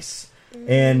place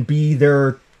and be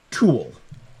their tool.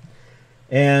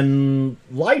 And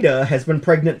Lyda has been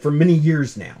pregnant for many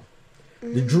years now.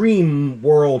 The dream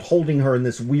world holding her in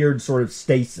this weird sort of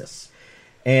stasis.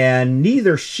 And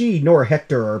neither she nor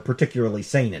Hector are particularly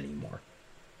sane anymore.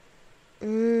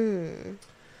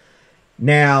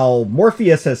 Now,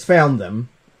 Morpheus has found them,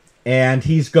 and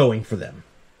he's going for them.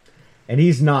 And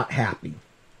he's not happy.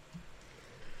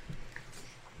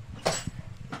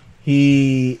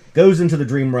 He goes into the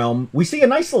dream realm. We see a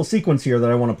nice little sequence here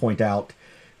that I want to point out,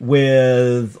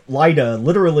 with Lyda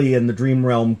literally in the dream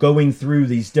realm going through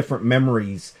these different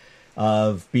memories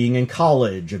of being in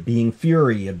college, of being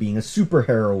Fury, of being a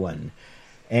superheroine.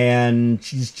 And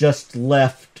she's just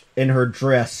left in her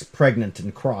dress, pregnant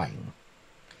and crying.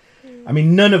 I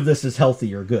mean, none of this is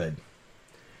healthy or good.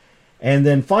 And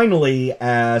then finally,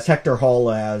 as Hector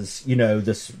Hall, as, you know,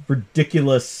 this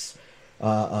ridiculous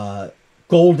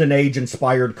Golden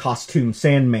Age-inspired costume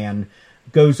Sandman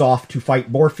goes off to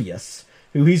fight Morpheus,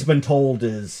 who he's been told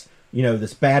is, you know,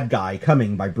 this bad guy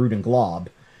coming by Brute and Glob.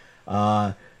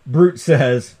 Brute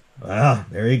says, well,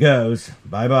 there he goes.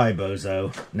 Bye-bye,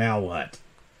 bozo. Now what?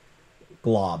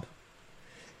 Glob.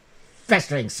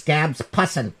 Festering scabs,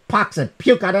 pus and pox and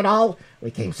puke on it all.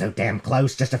 We came so damn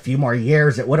close, just a few more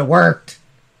years, it would have worked.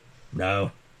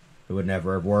 No, it would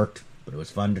never have worked, but it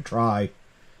was fun to try.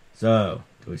 So,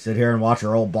 do we sit here and watch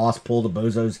our old boss pull the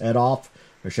bozo's head off?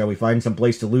 Or shall we find some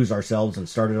place to lose ourselves and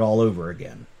start it all over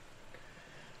again?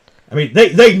 I mean,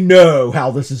 they know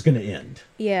how this is going to end.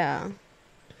 Yeah.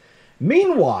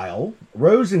 Meanwhile,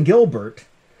 Rose and Gilbert,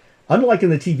 unlike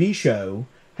in the TV show,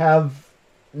 have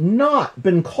not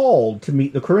been called to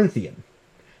meet the Corinthian.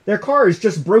 Their car is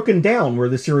just broken down where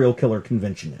the serial killer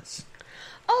convention is.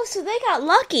 Oh, so they got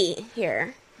lucky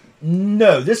here.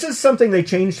 No, this is something they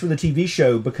changed for the TV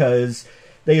show because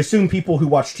they assume people who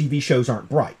watch TV shows aren't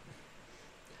bright.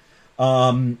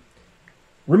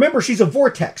 Remember, she's a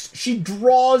vortex. She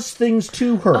draws things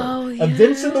to her. Oh, yeah.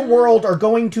 Events in the world are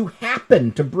going to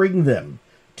happen to bring them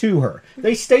to her.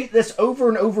 They state this over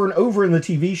and over and over in the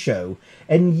TV show,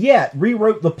 and yet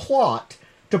rewrote the plot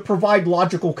to provide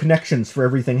logical connections for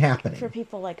everything happening. For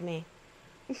people like me.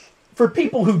 For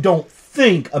people who don't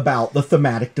think about the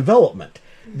thematic development.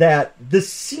 That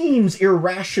this seems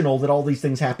irrational that all these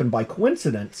things happen by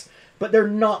coincidence, but they're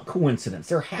not coincidence.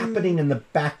 They're happening in the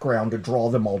background to draw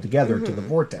them all together to the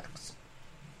vortex.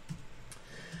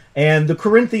 And the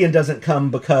Corinthian doesn't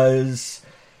come because,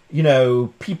 you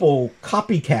know, people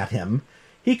copycat him.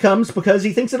 He comes because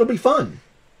he thinks it'll be fun.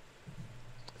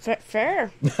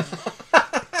 Fair.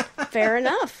 Fair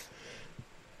enough.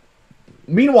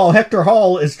 Meanwhile, Hector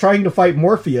Hall is trying to fight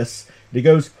Morpheus. And he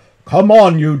goes, "Come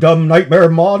on, you dumb nightmare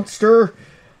monster!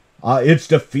 It's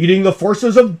defeating the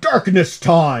forces of darkness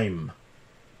time!"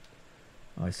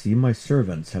 I see my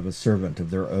servants have a servant of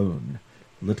their own.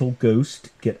 Little ghost,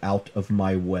 get out of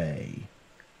my way.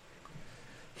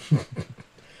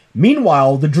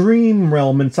 Meanwhile, the dream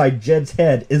realm inside Jed's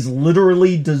head is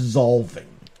literally dissolving.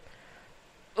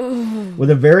 With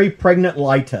a very pregnant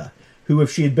Lyta, who,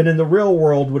 if she had been in the real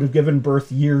world, would have given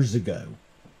birth years ago.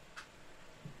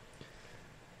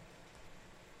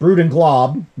 Brute and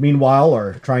Glob, meanwhile,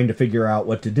 are trying to figure out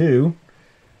what to do.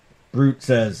 Brute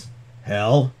says,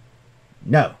 "Hell?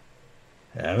 No.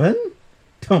 Heaven?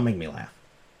 Don't make me laugh.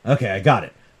 Okay, I got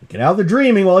it. Get out of the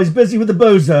dreaming while he's busy with the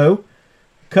bozo.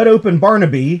 Cut open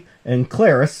Barnaby and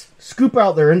Clarice, scoop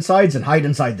out their insides and hide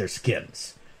inside their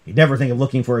skins. He'd never think of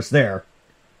looking for us there."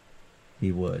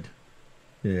 He would.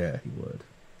 Yeah, he would.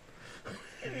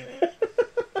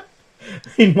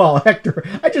 Meanwhile, Hector...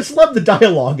 I just love the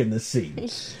dialogue in this scene.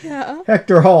 Yeah.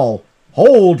 Hector Hall.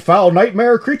 "Hold, foul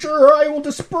nightmare creature, or I will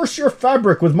disperse your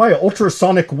fabric with my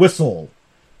ultrasonic whistle."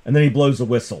 And then he blows a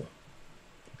whistle.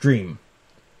 Dream.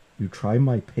 "You try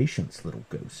my patience, little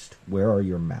ghost. Where are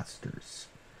your masters?"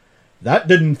 "That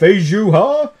didn't faze you,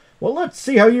 huh? Well, let's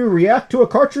see how you react to a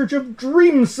cartridge of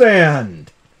dream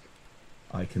sand."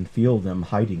 "I can feel them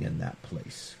hiding in that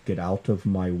place. Get out of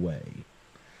my way."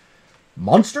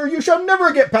 "Monster, you shall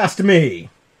never get past me!"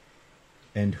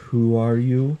 "And who are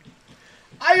you?"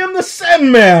 "I am the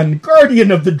Sandman,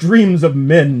 guardian of the dreams of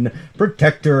men,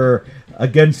 protector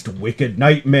against wicked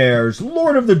nightmares,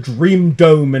 lord of the dream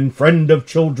dome, and friend of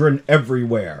children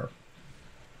everywhere."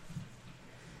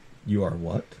 "You are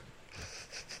what?"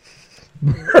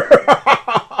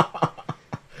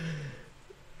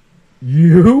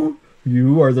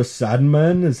 You are the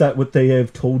Sandman? Is that what they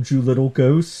have told you, little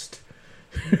ghost?"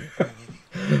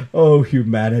 "Oh,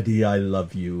 humanity, I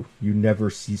love you. You never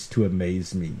cease to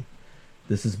amaze me.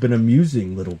 This has been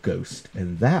amusing, little ghost,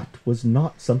 and that was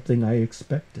not something I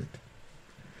expected.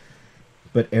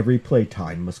 But every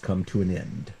playtime must come to an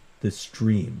end. This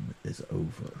dream is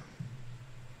over.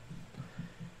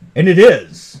 And it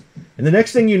is. And the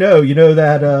next thing you know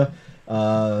that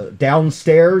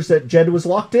downstairs that Jed was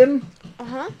locked in?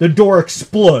 Uh-huh. The door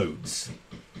explodes.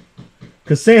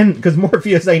 Because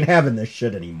Morpheus ain't having this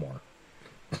shit anymore.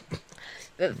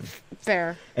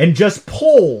 Fair. And just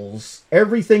pulls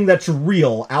everything that's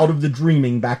real out of the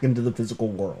dreaming back into the physical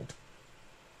world.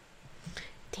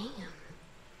 Damn.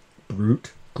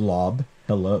 Brute, Glob,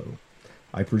 hello.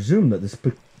 I presume that this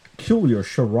peculiar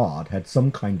charade had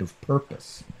some kind of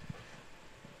purpose.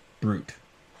 Brute.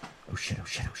 Oh shit, oh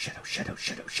shit, oh shit, oh shit, oh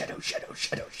shit, oh shit, oh shit, oh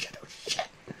shit, oh shit, oh shit.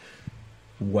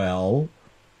 Well,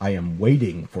 I am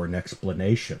waiting for an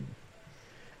explanation.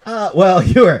 Well,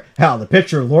 you were, the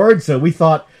picture lord, so we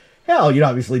thought, you'd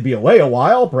obviously be away a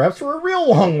while, perhaps for a real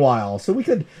long while, so we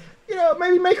could,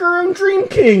 maybe make our own Dream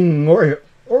King, or,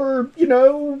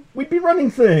 we'd be running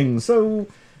things, so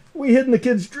we hid in the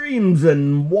kid's dreams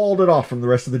and walled it off from the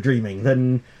rest of the dreaming.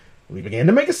 Then we began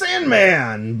to make a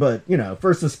Sandman, but,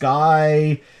 first this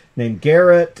guy named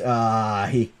Garrett,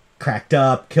 he cracked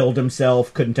up, killed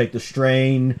himself, couldn't take the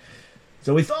strain.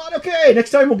 So we thought, okay,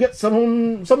 next time we'll get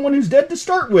someone who's dead to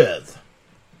start with.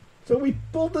 So we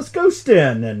pulled this ghost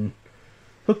in and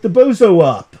hooked the bozo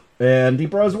up, and he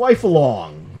brought his wife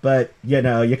along. But, you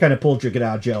kind of pulled your get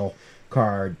out of jail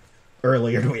card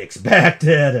earlier than we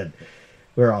expected, and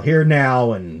we're all here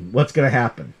now, and what's going to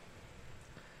happen?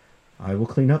 I will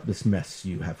clean up this mess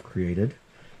you have created,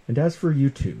 and as for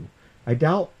you two, I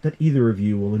doubt that either of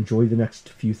you will enjoy the next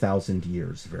few thousand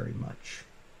years very much.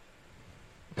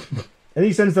 And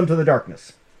he sends them to the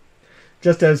darkness,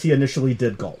 just as he initially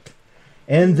did Galt.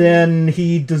 And then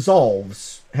he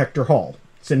dissolves Hector Hall,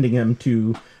 sending him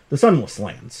to the Sunless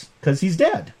Lands, because he's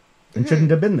dead and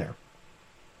shouldn't have been there.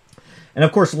 And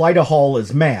of course, Lyta Hall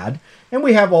is mad, and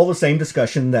we have all the same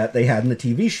discussion that they had in the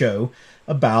TV show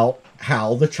about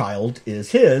how the child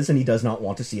is his, and he does not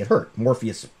want to see it hurt.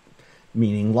 Morpheus,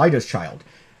 meaning Lyta's child.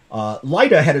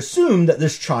 Lyta had assumed that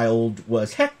this child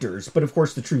was Hector's, but of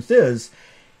course the truth is,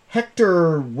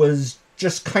 Hector was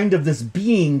just kind of this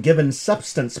being given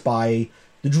substance by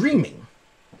the dreaming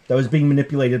that was being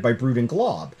manipulated by Brute and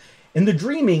Glob. And the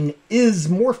dreaming is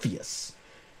Morpheus.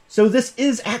 So this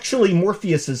is actually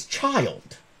Morpheus's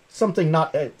child. Something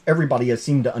not everybody has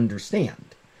seemed to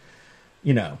understand.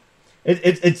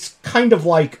 It's kind of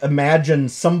like, imagine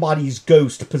somebody's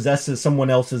ghost possesses someone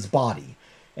else's body,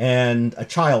 and a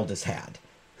child is had.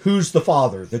 Who's the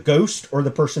father, the ghost or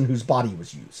the person whose body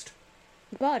was used?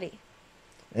 Body.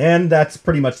 And that's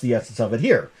pretty much the essence of it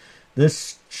here.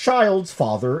 This child's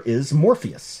father is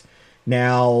Morpheus.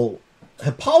 Now,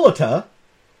 Hippolyta,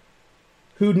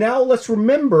 who now, let's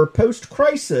remember,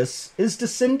 post-crisis, is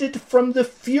descended from the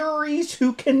Furies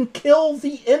who can kill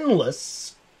the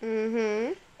Endless,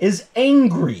 is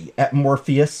angry at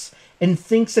Morpheus and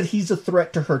thinks that he's a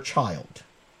threat to her child.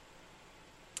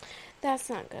 That's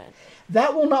not good.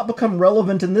 That will not become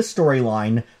relevant in this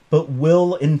storyline, but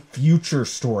will in future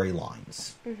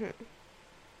storylines.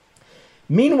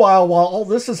 Meanwhile, while all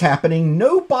this is happening,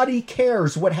 nobody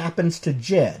cares what happens to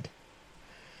Jed.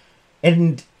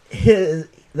 And the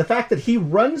fact that he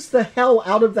runs the hell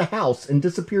out of the house and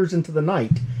disappears into the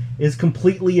night is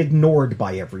completely ignored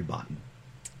by everybody.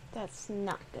 That's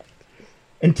not good.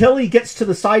 Until he gets to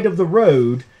the side of the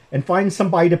road and finds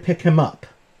somebody to pick him up.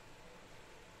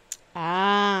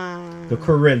 The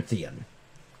Corinthian,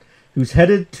 who's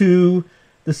headed to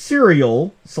the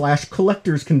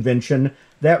cereal/collector's convention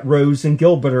that Rose and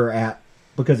Gilbert are at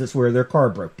because it's where their car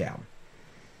broke down.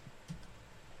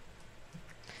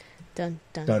 Dun,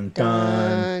 dun, Dun, dun.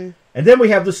 dun. And then we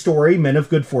have the story, Men of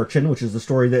Good Fortune, which is the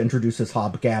story that introduces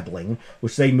Hobgoblin,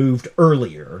 which they moved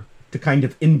earlier to kind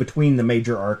of in between the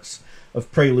major arcs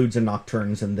of Preludes and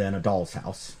Nocturnes and then A Doll's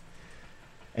House.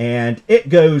 And it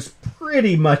goes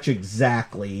pretty much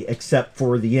exactly, except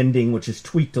for the ending, which is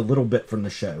tweaked a little bit from the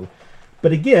show.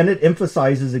 But again, it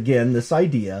emphasizes again this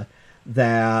idea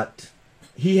that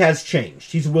he has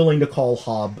changed. He's willing to call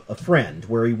Hob a friend,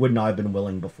 where he would not have been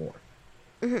willing before.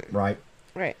 Right?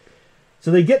 Right. So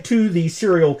they get to the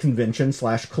cereal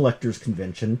convention/collector's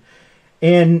convention,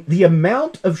 and the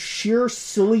amount of sheer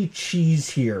silly cheese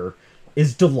here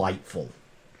is delightful.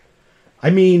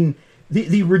 I mean,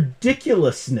 the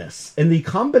ridiculousness and the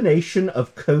combination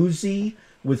of cozy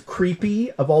with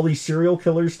creepy of all these serial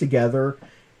killers together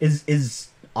is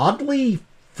oddly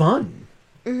fun.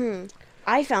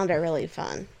 I found it really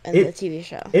fun in the TV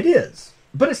show. It is.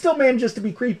 But it still manages to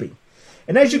be creepy.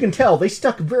 And as you can tell, they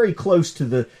stuck very close to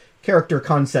the character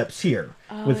concepts here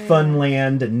with yeah.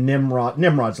 Funland and Nimrod.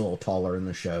 Nimrod's a little taller in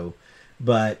the show,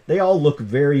 but they all look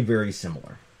very, very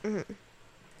similar. Mm-hmm.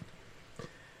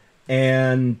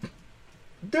 And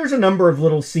there's a number of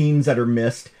little scenes that are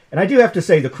missed. And I do have to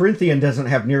say, the Corinthian doesn't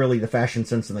have nearly the fashion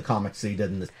sense in the comics that he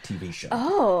did in the TV show.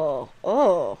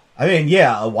 Oh. I mean,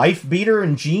 yeah, a wife beater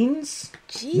and jeans?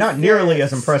 Jesus. Not nearly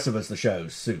as impressive as the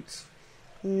show's suits.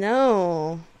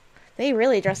 No. They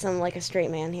really dress him like a straight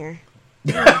man here.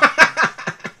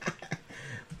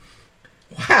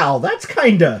 Wow, that's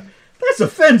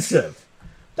offensive.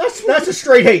 That's a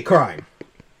straight hate crime.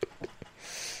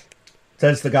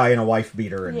 Says the guy in a wife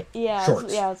beater and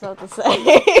shorts. I was about to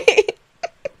say.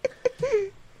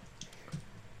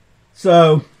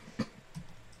 So,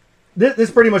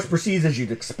 this pretty much proceeds as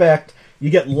you'd expect.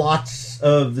 You get lots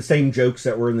of the same jokes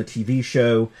that were in the TV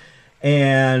show,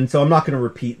 and so I'm not going to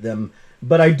repeat them.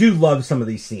 But I do love some of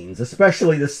these scenes,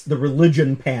 especially the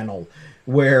religion panel,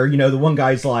 where, the one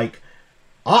guy's like,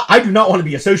 I do not want to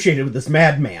be associated with this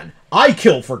madman. I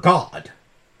kill for God.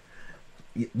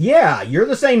 Yeah, you're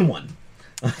the sane one.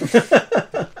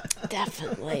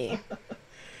 Definitely.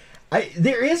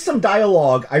 There is some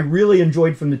dialogue I really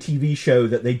enjoyed from the TV show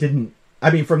that they didn't...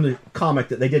 from the comic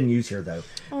that they didn't use here, though.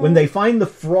 When they find the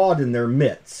fraud in their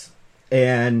midst,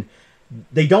 and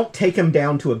they don't take him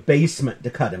down to a basement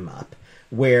to cut him up,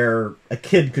 where a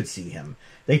kid could see him.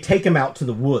 They take him out to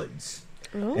the woods,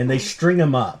 and they string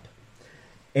him up.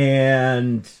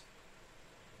 And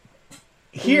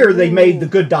here they made the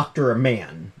good doctor a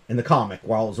man in the comic,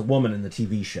 while it was a woman in the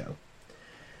TV show.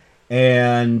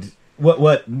 And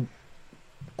what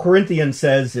Corinthian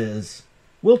says is,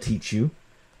 we'll teach you.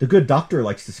 The good doctor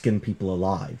likes to skin people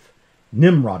alive.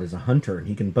 Nimrod is a hunter, and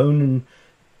he can bone and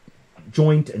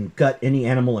joint and gut any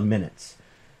animal in minutes.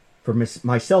 For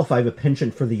myself, I have a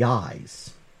penchant for the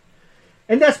eyes.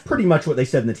 And that's pretty much what they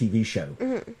said in the TV show.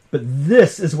 Mm-hmm. But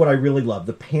this is what I really love.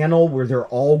 The panel where they're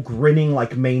all grinning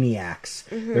like maniacs.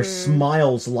 Mm-hmm. Their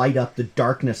smiles light up the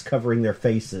darkness covering their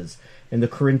faces. And the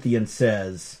Corinthian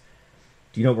says,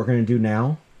 do you know what we're going to do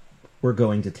now? We're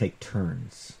going to take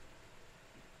turns.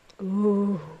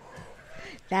 Ooh.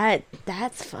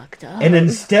 That's fucked up. And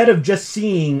instead of just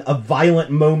seeing a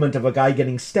violent moment of a guy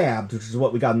getting stabbed, which is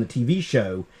what we got in the TV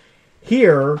show,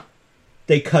 here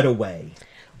they cut away.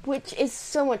 Which is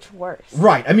so much worse.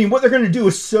 Right. What they're going to do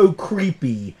is so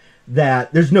creepy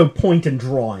that there's no point in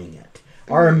drawing it.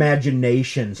 Mm-hmm. Our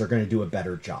imaginations are going to do a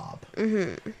better job.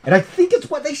 Mm-hmm. And I think it's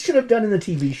what they should have done in the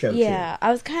TV show, too. Yeah,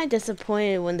 I was kind of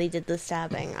disappointed when they did the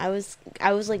stabbing. I was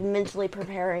mentally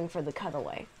preparing for the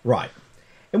cutaway. Right.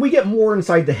 And we get more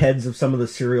inside the heads of some of the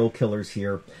serial killers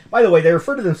here. By the way, they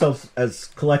refer to themselves as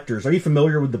collectors. Are you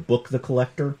familiar with the book The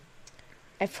Collector?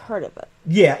 I've heard of it.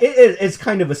 Yeah, it's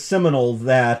kind of a seminal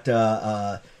that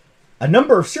a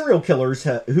number of serial killers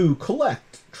who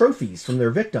collect trophies from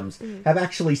their victims have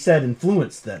actually said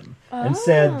influenced them. And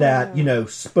said that,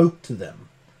 spoke to them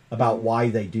about why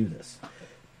they do this.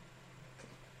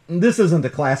 And this isn't a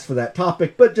class for that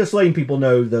topic, but just letting people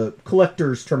know the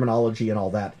collector's terminology and all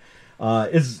that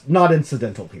is not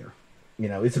incidental here.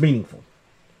 It's meaningful.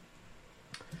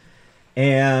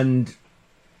 And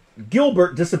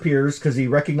Gilbert disappears because he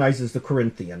recognizes the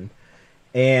Corinthian,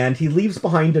 and he leaves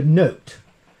behind a note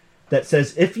that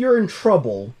says, if you're in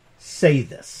trouble, say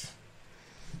this.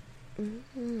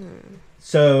 Mm-hmm.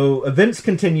 So events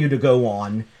continue to go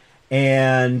on,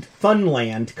 and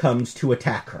Funland comes to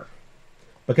attack her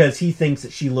because he thinks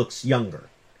that she looks younger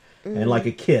and like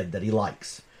a kid that he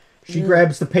likes. She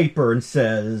grabs the paper and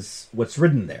says, what's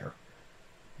written there?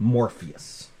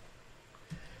 Morpheus.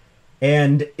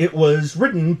 And it was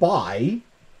written by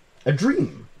a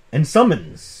dream and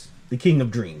summons the King of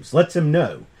Dreams, lets him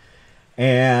know.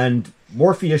 And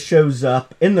Morpheus shows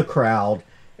up in the crowd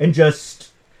and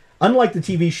just, unlike the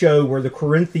TV show where the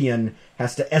Corinthian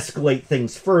has to escalate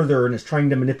things further and is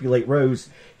trying to manipulate Rose,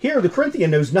 here the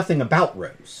Corinthian knows nothing about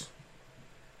Rose.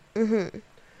 Mm-hmm.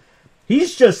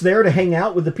 He's just there to hang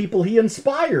out with the people he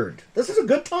inspired. This is a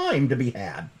good time to be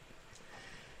had.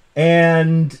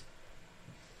 And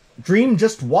Dream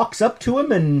just walks up to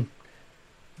him and...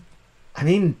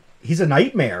 he's a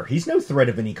nightmare. He's no threat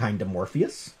of any kind to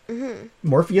Morpheus. Mm-hmm.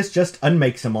 Morpheus just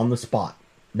unmakes him on the spot.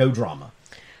 No drama.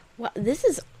 Well, this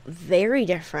is very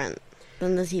different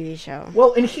than the TV show.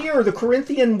 Well, and here, the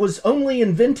Corinthian was only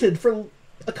invented for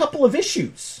a couple of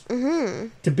issues. Mm-hmm.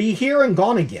 To be here and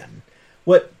gone again.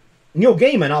 What Neil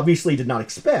Gaiman obviously did not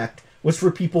expect was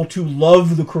for people to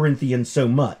love the Corinthian so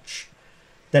much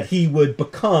that he would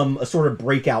become a sort of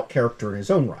breakout character in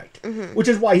his own right. Mm-hmm. Which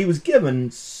is why he was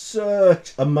given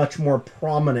such a much more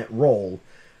prominent role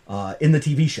in the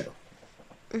TV show.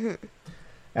 Mm-hmm.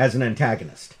 as an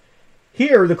antagonist.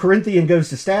 Here, the Corinthian goes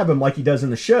to stab him like he does in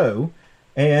the show,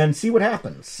 and see what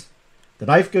happens. The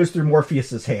knife goes through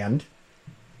Morpheus's hand,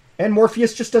 and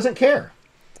Morpheus just doesn't care.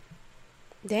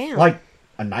 Damn. Like,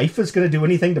 a knife is going to do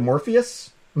anything to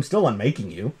Morpheus? I'm still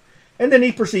unmaking you. And then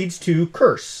he proceeds to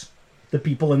curse the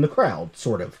people in the crowd,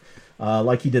 sort of,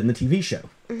 like he did in the TV show.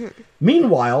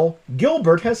 Meanwhile,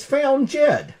 Gilbert has found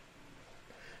Jed,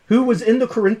 who was in the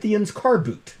Corinthian's car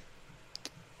boot.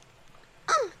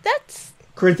 Oh, that's...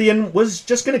 Corinthian was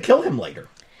just going to kill him later,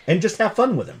 and just have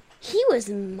fun with him. He was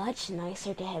much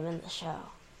nicer to him in the show.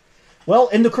 Well,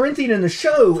 and the Corinthian in the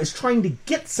show is trying to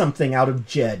get something out of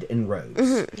Jed and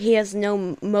Rose. He has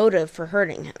no motive for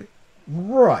hurting him.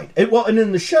 Right. And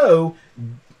in the show,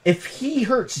 if he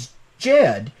hurts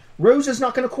Jed, Rose is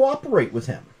not going to cooperate with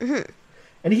him.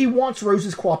 And he wants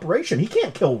Rose's cooperation. He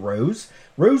can't kill Rose.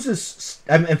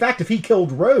 In fact, if he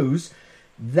killed Rose,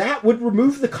 that would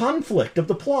remove the conflict of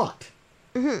the plot.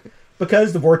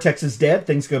 Because the vortex is dead,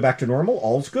 things go back to normal,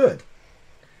 all's good.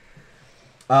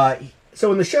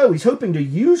 So in the show, he's hoping to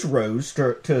use Rose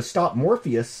to stop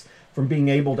Morpheus from being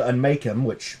able to unmake him,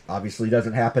 which obviously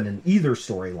doesn't happen in either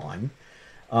storyline.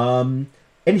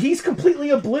 And he's completely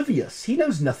oblivious. He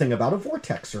knows nothing about a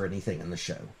vortex or anything in the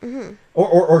show.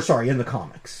 Or sorry, in the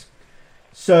comics.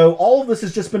 So all of this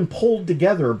has just been pulled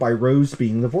together by Rose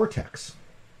being the vortex.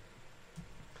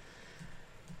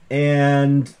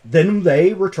 And then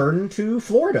they return to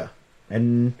Florida.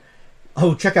 And,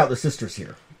 check out the sisters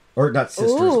here. Or not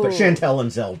sisters, but Chantel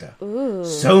and Zelda.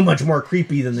 So much more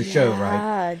creepy than the show,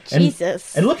 right?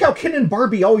 Jesus. And look how Ken and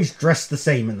Barbie always dress the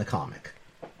same in the comic.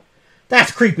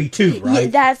 That's creepy too, right?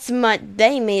 Yeah,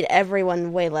 they made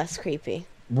everyone way less creepy.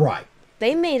 Right.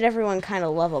 They made everyone kind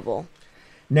of lovable.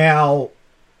 Now,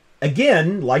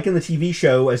 again, like in the TV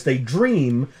show, as they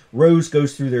dream, Rose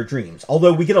goes through their dreams.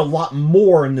 Although we get a lot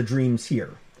more in the dreams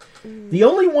here. The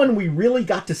only one we really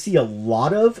got to see a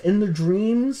lot of in the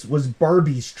dreams was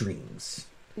Barbie's dreams.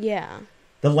 Yeah.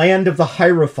 The land of the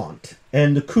Hierophant,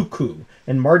 and the Cuckoo,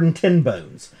 and Martin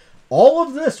Tinbones. All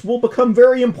of this will become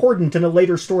very important in a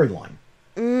later storyline.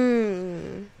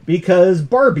 Because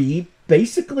Barbie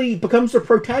basically becomes the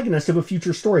protagonist of a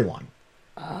future storyline.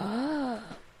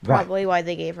 Probably why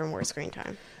they gave her more screen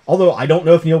time. Although I don't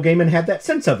know if Neil Gaiman had that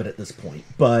sense of it at this point,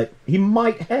 but he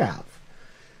might have.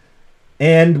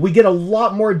 And we get a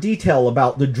lot more detail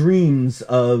about the dreams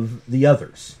of the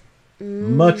others.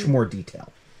 Much more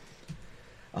detail.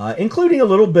 Including a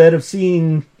little bit of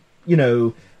seeing,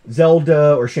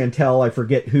 Zelda or Chantel, I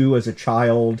forget who, as a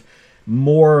child.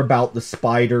 More about the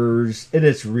spiders. It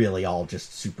is really all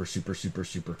just super, super, super,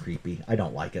 super creepy. I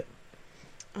don't like it.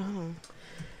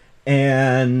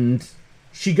 And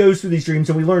she goes through these dreams,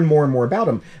 and we learn more and more about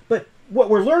them. But what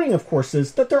we're learning, of course,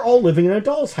 is that they're all living in a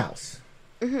doll's house.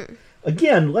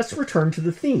 Again, let's return to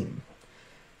the theme.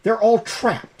 They're all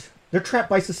trapped. They're trapped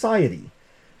by society.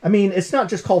 I mean, it's not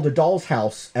just called a doll's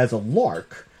house as a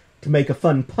lark, to make a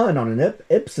fun pun on an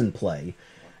Ibsen play.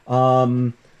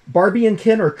 Barbie and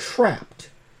Ken are trapped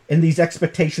in these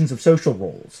expectations of social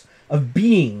roles, of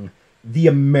being the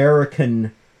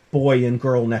American boy and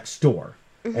girl next door,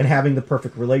 and having the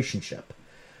perfect relationship.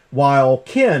 While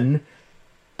Ken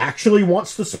actually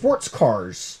wants the sports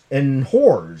cars and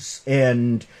whores,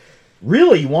 and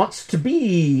really wants to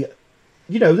be,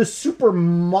 this super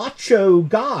macho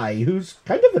guy who's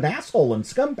kind of an asshole and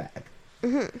scumbag.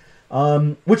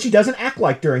 Which he doesn't act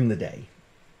like during the day.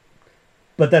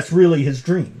 But that's really his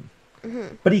dream.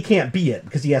 But he can't be it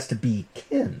because he has to be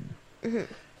Ken.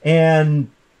 And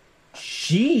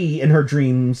she, in her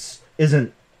dreams,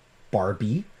 isn't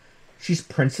Barbie. She's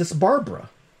Princess Barbara.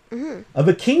 Of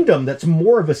a kingdom that's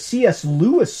more of a C.S.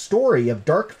 Lewis story of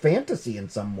dark fantasy in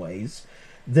some ways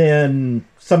than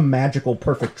some magical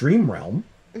perfect dream realm.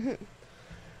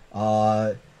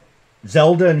 Zelda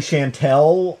and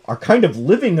Chantel are kind of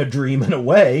living a dream in a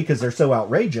way because they're so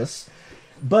outrageous,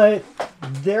 but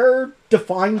they're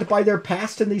defined by their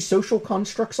past and these social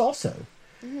constructs also.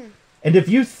 And if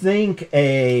you think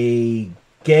a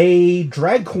gay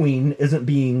drag queen isn't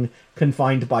being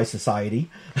confined by society,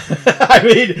 that's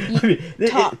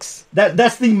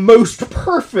the most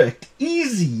perfect,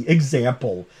 easy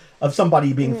example of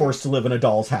somebody being forced to live in a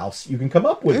doll's house you can come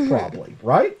up with, probably,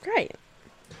 right? Right.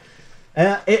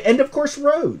 And of course,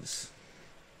 Rose.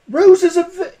 Rose is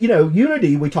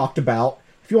Unity we talked about.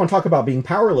 If you want to talk about being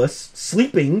powerless,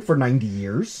 sleeping for 90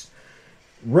 years,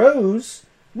 Rose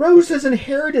has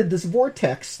inherited this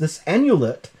vortex, this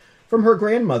amulet, from her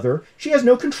grandmother. She has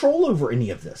no control over any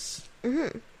of this.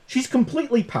 She's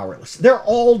completely powerless. They're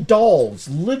all dolls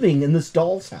living in this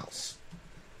doll's house.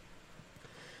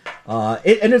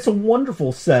 And it's a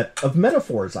wonderful set of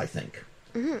metaphors, I think.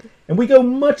 And we go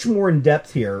much more in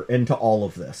depth here into all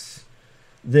of this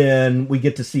than we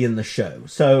get to see in the show.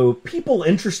 So people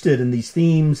interested in these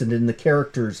themes and in the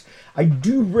characters, I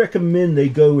do recommend they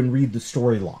go and read the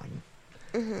storyline.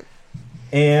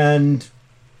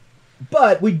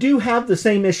 But we do have the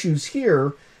same issues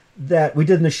here that we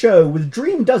did in the show, with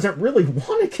Dream doesn't really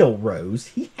want to kill Rose.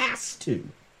 He has to.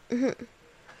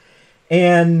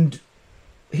 And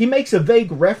he makes a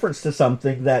vague reference to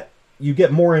something that you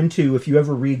get more into if you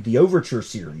ever read the Overture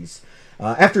series.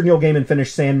 After Neil Gaiman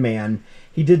finished Sandman,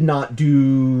 he did not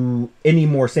do any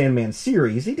more Sandman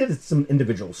series. He did some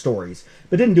individual stories,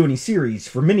 but didn't do any series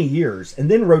for many years, and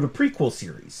then wrote a prequel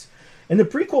series. And the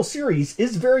prequel series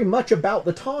is very much about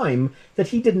the time that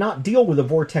he did not deal with a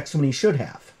vortex when he should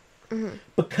have.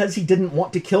 Because he didn't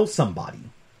want to kill somebody.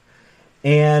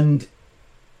 And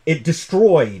it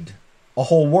destroyed a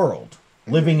whole world,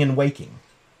 living and waking.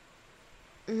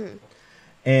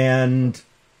 And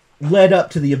led up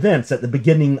to the events at the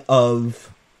beginning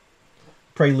of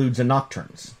Preludes and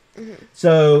Nocturnes.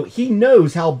 So he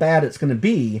knows how bad it's going to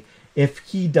be if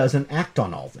he doesn't act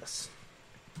on all this.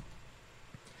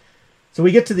 So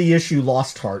we get to the issue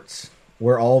Lost Hearts,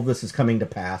 where all of this is coming to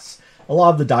pass. A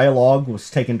lot of the dialogue was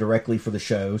taken directly for the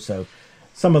show, so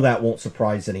some of that won't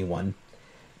surprise anyone.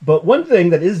 But one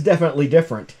thing that is definitely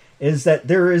different is that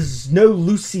there is no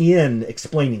Lucienne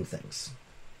explaining things.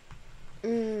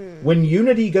 When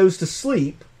Unity goes to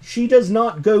sleep, she does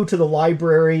not go to the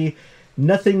library.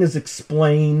 Nothing is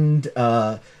explained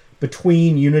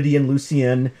between Unity and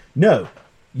Lucienne. No.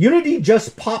 Unity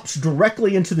just pops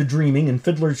directly into the dreaming in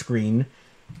Fiddler's Green,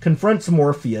 confronts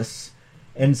Morpheus,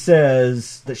 and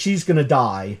says that she's going to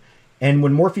die. And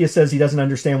when Morpheus says he doesn't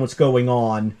understand what's going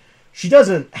on, she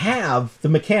doesn't have the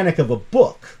mechanic of a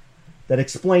book that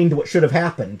explained what should have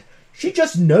happened. She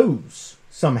just knows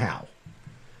somehow.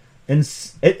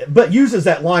 But uses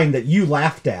that line that you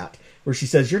laughed at, where she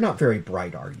says, "You're not very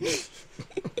bright, are you?"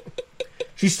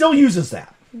 She still uses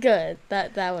that. Good.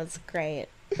 That was great.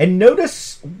 And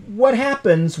notice what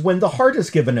happens when the heart is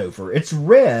given over. It's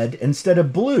red instead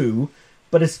of blue,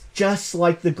 but it's just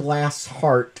like the glass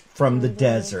heart from the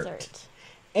desert.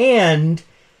 And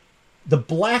the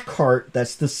black heart,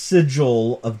 that's the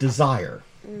sigil of desire.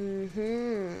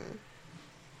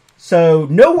 So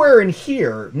nowhere in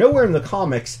the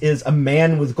comics, is a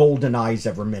man with golden eyes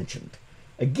ever mentioned.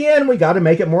 Again, we got to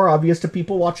make it more obvious to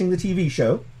people watching the TV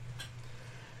show.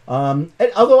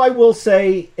 Although I will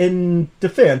say, in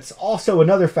defense, also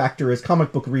another factor is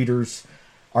comic book readers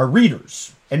are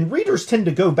readers. And readers tend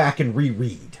to go back and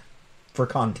reread for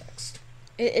context.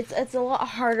 It's a lot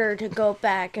harder to go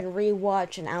back and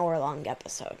rewatch an hour-long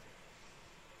episode.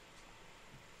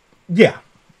 Yeah.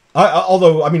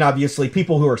 Although, I mean, obviously,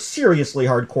 people who are seriously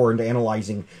hardcore into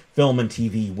analyzing film and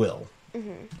TV will.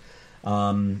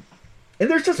 And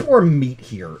there's just more meat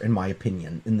here, in my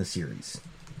opinion, in the series.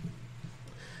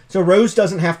 So Rose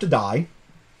doesn't have to die.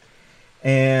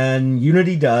 And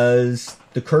Unity does.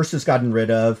 The curse is gotten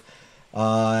rid of.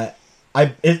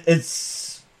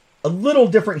 It's a little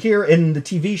different here. In the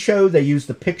TV show, they use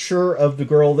the picture of the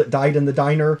girl that died in the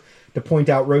diner to point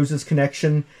out Rose's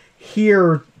connection.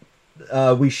 Here,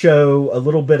 we show a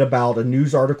little bit about a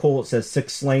news article. It says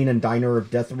 6 slain in diner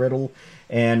of Death Riddle.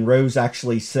 And Rose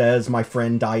actually says, "My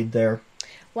friend died there."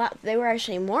 Wow, they were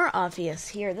actually more obvious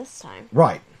here this time.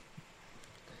 Right.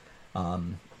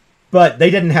 But they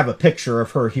didn't have a picture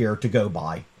of her here to go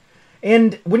by.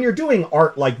 And when you're doing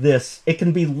art like this, it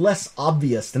can be less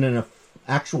obvious than in an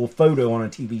actual photo on a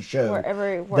TV show.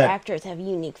 Where actors have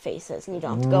unique faces and you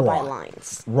don't have to go by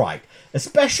lines. Right.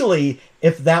 Especially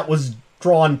if that was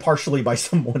drawn partially by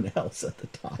someone else at the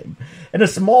time. And a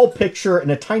small picture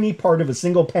and a tiny part of a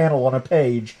single panel on a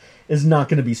page is not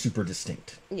going to be super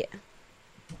distinct. Yeah.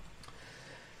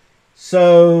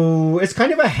 So it's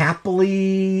kind of a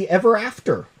happily ever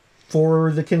after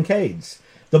for the Kincaids.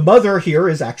 The mother here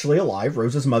is actually alive.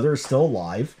 Rose's mother is still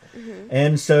alive.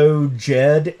 And so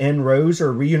Jed and Rose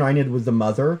are reunited with the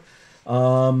mother,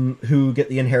 who get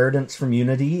the inheritance from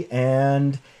Unity.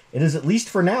 And it is, at least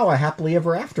for now, a happily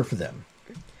ever after for them.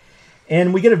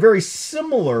 And we get a very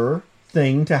similar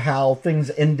thing to how things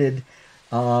ended,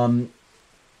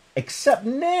 except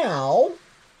now,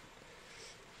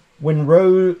 when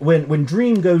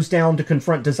Dream goes down to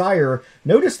confront Desire,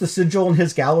 notice the sigil in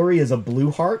his gallery is a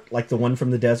blue heart, like the one from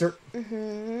the desert.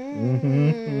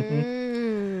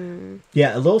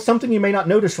 Yeah, a little something you may not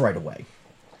notice right away.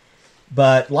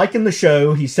 But like in the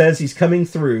show, he says he's coming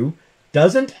through,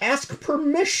 doesn't ask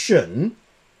permission,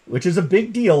 which is a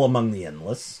big deal among the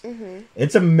Endless.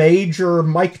 It's a major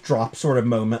mic drop sort of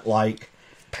moment, like,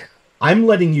 I'm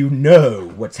letting you know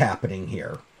what's happening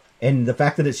here. And the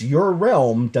fact that it's your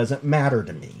realm doesn't matter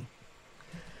to me.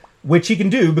 Which he can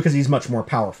do because he's much more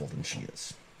powerful than she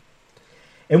is.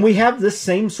 And we have this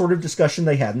same sort of discussion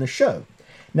they had in the show.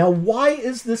 Now, why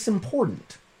is this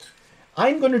important?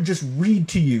 I'm going to just read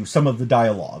to you some of the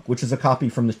dialogue, which is a copy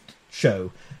from the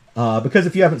show. Because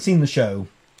if you haven't seen the show,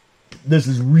 this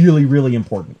is really, really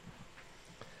important.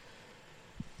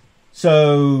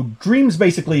 So, Dream's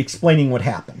basically explaining what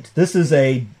happened. This is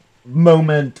a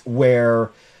moment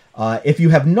where, if you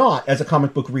have not, as a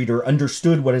comic book reader,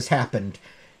 understood what has happened,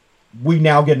 we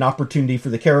now get an opportunity for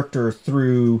the character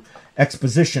through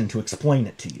exposition to explain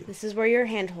it to you. This is where your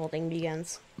hand-holding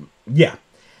begins. Yeah.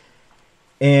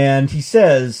 And he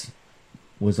says,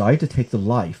 "Was I to take the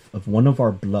life of one of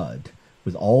our blood,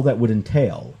 with all that would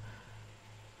entail,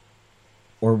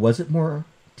 or was it more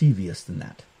devious than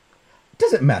that?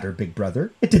 Doesn't matter, big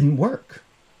brother. It didn't work."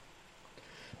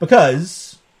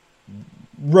 Because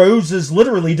Rose is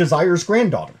literally Desire's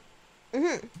granddaughter.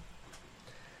 Mm-hmm.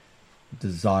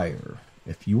 "Desire,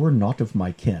 if you are not of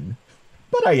my kin,"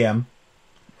 "But I am."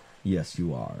 "Yes,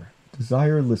 you are.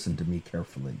 Desire, listen to me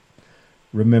carefully.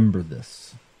 Remember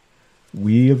this.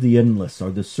 We of the Endless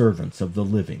are the servants of the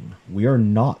living. We are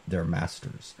not their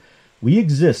masters. We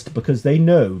exist because they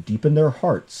know deep in their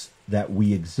hearts that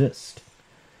we exist.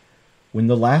 When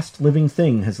the last living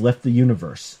thing has left the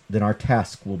universe, then our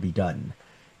task will be done.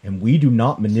 And we do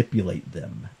not manipulate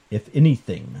them. If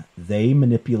anything, they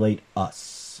manipulate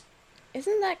us."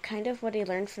 Isn't that kind of what he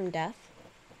learned from Death?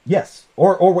 Yes,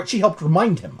 or what she helped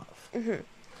remind him of. Mm-hmm.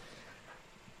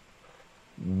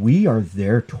 "We are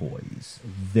their toys,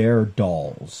 their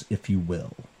dolls, if you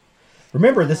will."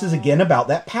 Remember, this is again about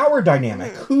that power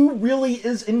dynamic. Mm-hmm. Who really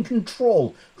is in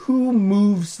control? Who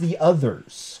moves the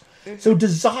others? Mm-hmm. So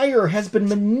Desire has been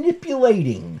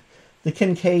manipulating the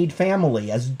Kincaid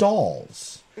family as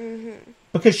dolls. Mm-hmm.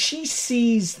 Because she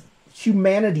sees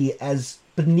humanity as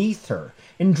beneath her.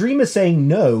 And Dream is saying,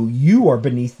 no, you are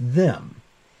beneath them.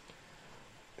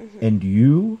 Mm-hmm. And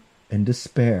you and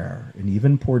Despair and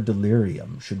even poor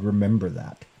Delirium should remember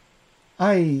that.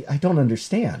 I don't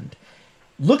understand.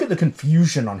 Look at the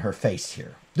confusion on her face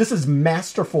here. This is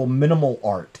masterful minimal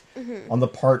art on the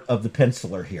part of the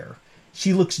penciler here.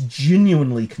 She looks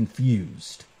genuinely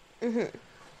confused. Mm-hmm.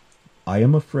 "I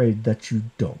am afraid that you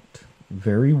don't.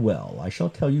 Very well, I shall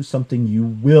tell you something you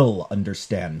will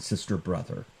understand, sister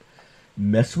brother.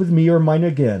 Mess with me or mine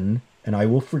again, and I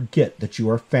will forget that you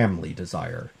are family,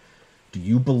 Desire. Do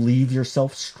you believe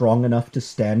yourself strong enough to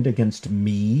stand against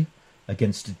me,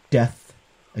 against death,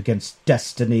 against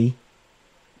destiny?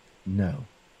 No.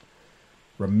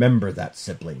 Remember that,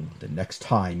 sibling, the next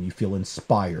time you feel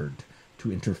inspired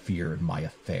to interfere in my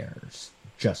affairs.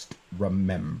 Just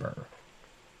remember."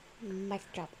 Mic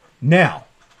drop. Now,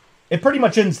 it pretty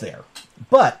much ends there.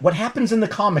 But what happens in the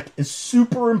comic is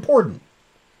super important.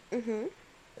 Mm-hmm.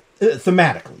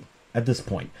 Thematically, at this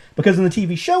point. Because in the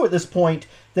TV show at this point,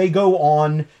 they go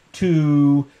on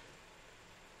to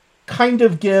kind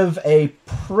of give a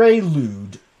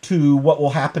prelude to what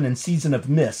will happen in Season of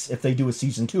Mist if they do a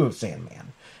Season 2 of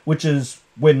Sandman. Which is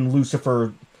when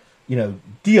Lucifer,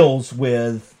 deals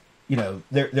with,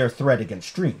 their threat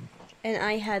against Dream. And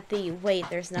I had the, wait,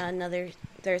 there's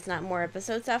not more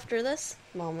episodes after this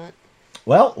moment.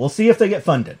 Well, we'll see if they get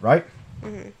funded, right?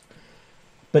 Mm-hmm.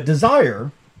 But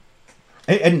Desire,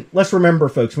 and let's remember,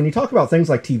 folks, when you talk about things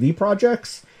like TV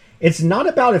projects, it's not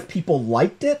about if people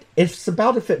liked it, it's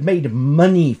about if it made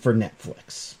money for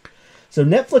Netflix. So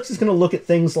Netflix is going to look at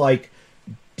things like,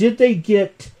 did they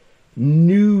get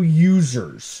new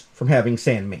users from having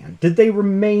Sandman? Did they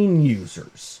remain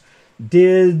users?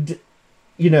 Did,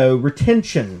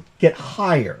 retention get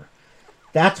higher?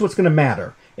 That's what's going to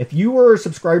matter. If you were a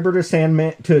subscriber to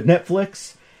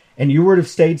Netflix, and you would have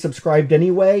stayed subscribed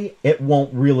anyway, it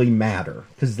won't really matter,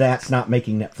 because that's not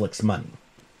making Netflix money.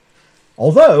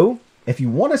 Although, if you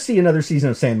want to see another season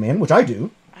of Sandman, which I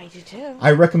do, I do too.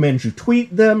 I recommend you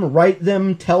tweet them, write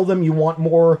them, tell them you want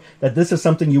more, that this is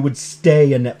something you would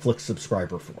stay a Netflix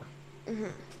subscriber for.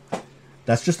 Mm-hmm.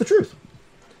 That's just the truth.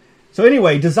 So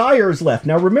anyway, Desire is left.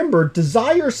 Now remember,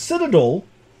 Desire Citadel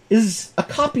is a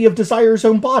copy of Desire's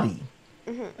own body.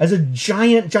 Mm-hmm. As a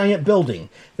giant building.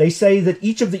 They say that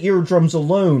each of the eardrums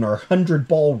alone are 100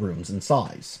 ballrooms in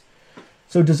size.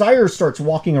 So Desire starts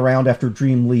walking around after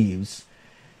Dream leaves,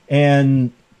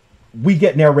 and we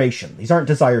get narration. These aren't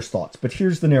Desire's thoughts, but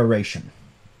here's the narration.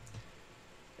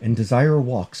 "And Desire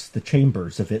walks the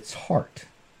chambers of its heart.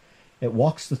 It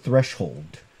walks the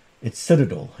threshold, its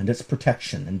citadel and its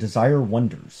protection, and Desire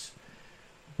wonders,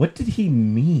 what did he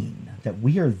mean that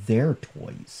we are their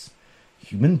toys?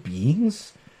 Human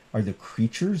beings? are the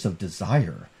creatures of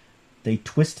desire. They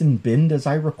twist and bend as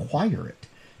I require it.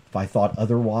 If I thought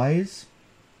otherwise,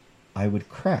 I would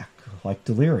crack like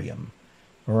delirium,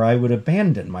 or I would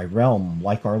abandon my realm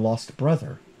like our lost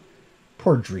brother.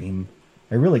 Poor Dream,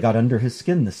 I really got under his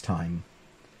skin this time.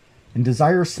 And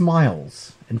desire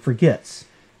smiles and forgets,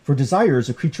 for desire is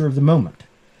a creature of the moment.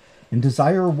 And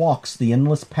desire walks the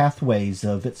endless pathways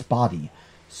of its body,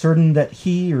 certain that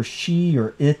he or she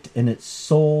or it and its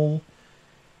soul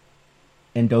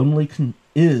and only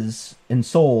is in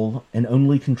soul and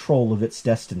only control of its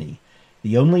destiny,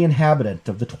 the only inhabitant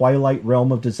of the twilight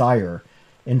realm of desire,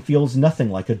 and feels nothing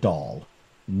like a doll.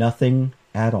 Nothing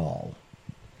at all.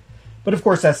 But of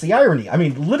course, that's the irony. I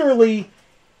mean, literally,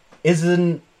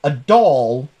 isn't a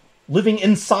doll living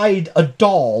inside a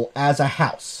doll as a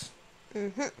house?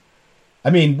 Mm-hmm. I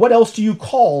mean, what else do you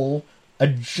call a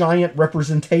giant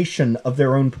representation of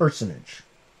their own personage?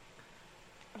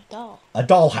 A doll. A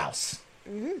dollhouse.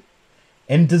 Mm-hmm.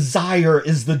 And desire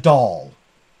is the doll.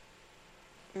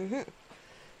 Mm-hmm.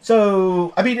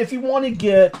 So, I mean, if you want to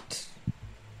get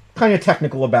kind of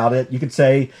technical about it, you could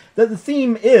say that the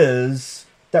theme is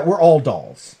that we're all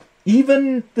dolls.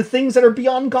 Even the things that are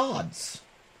beyond gods.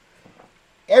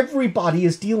 Everybody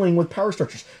is dealing with power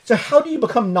structures. So how do you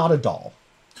become not a doll?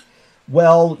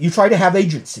 Well, you try to have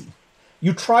agency.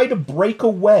 You try to break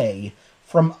away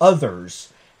from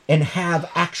others and have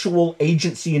actual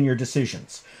agency in your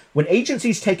decisions. When agency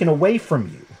is taken away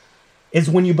from you is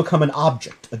when you become an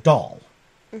object, a doll.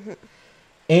 Mm-hmm.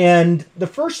 And the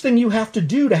first thing you have to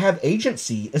do to have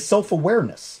agency is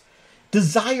self-awareness.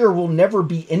 Desire will never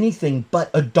be anything but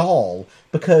a doll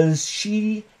because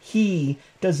he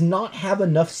does not have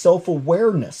enough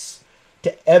self-awareness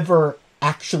to ever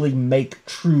actually make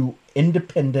true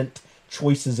independent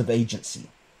choices of agency.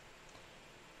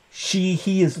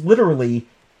 He is literally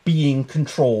being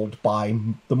controlled by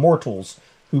the mortals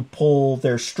who pull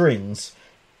their strings,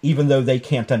 even though they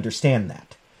can't understand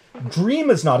that. Dream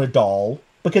is not a doll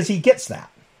because he gets that.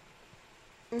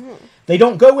 Mm-hmm. They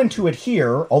don't go into it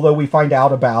here, although we find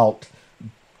out about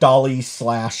Dolly /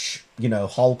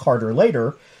 Hall Carter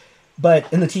later.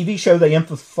 But in the TV show, they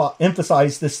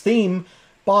emphasize this theme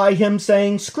by him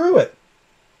saying, screw it.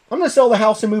 I'm going to sell the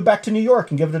house and move back to New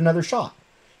York and give it another shot.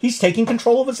 He's taking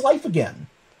control of his life again.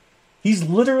 He's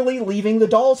literally leaving the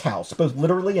doll's house, both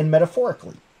literally and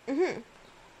metaphorically. Mm-hmm.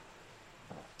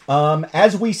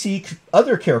 As we see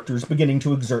other characters beginning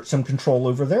to exert some control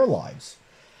over their lives.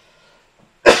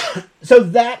 So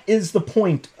that is the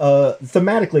point,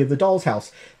 thematically, of the doll's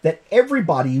house, that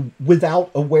everybody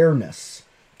without awareness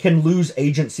can lose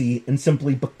agency and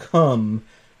simply become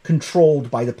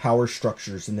controlled by the power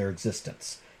structures in their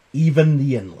existence, even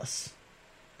the endless.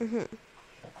 Mm-hmm.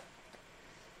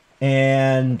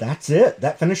 And that's it.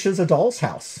 That finishes A Doll's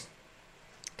House.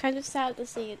 Kind of sad to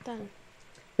see it done.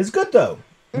 It's good, though.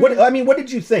 Mm-hmm. What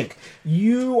did you think?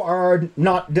 You are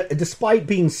not, despite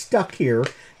being stuck here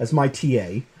as my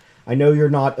TA, I know you're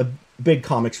not a big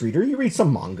comics reader. You read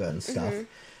some manga and stuff.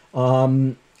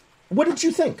 Mm-hmm. What did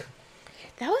you think?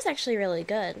 That was actually really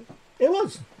good. It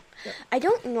was. I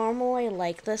don't normally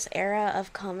like this era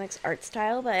of comics art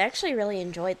style, but I actually really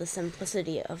enjoyed the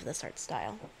simplicity of this art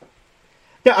style.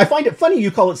 Yeah, I find it funny you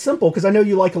call it simple, because I know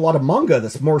you like a lot of manga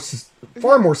that's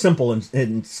far more simple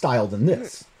in style than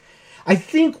this. I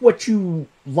think what you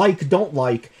don't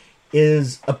like,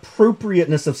 is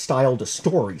appropriateness of style to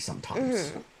story sometimes.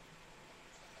 Mm-hmm.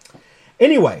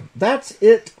 Anyway, that's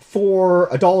it for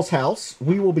A Doll's House.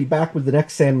 We will be back with the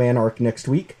next Sandman arc next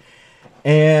week.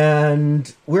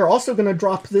 And we're also going to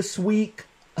drop this week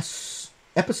an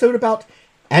episode about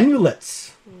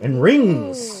amulets and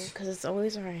rings. Because it's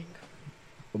always a ring.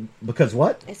 Because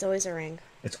what? It's always a ring.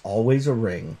 It's always a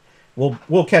ring.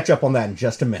 We'll catch up on that in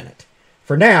just a minute.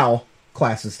 For now,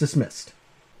 class is dismissed.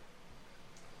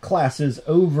 Class is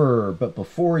over, but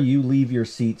before you leave your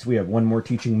seats, we have one more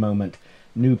teaching moment.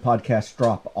 New podcasts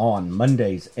drop on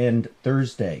Mondays and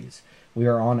Thursdays. We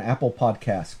are on Apple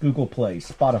Podcasts, Google Play,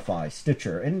 Spotify,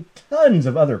 Stitcher, and tons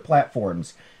of other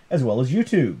platforms, as well as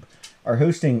YouTube. Our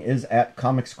hosting is at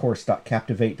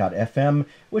comicscourse.captivate.fm,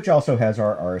 which also has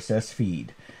our RSS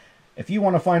feed. If you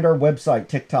want to find our website,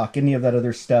 TikTok, any of that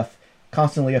other stuff,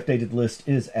 constantly updated list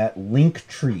is at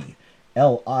Linktree,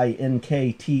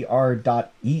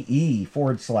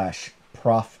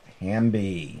 linktr.ee/Prof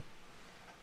Hamby.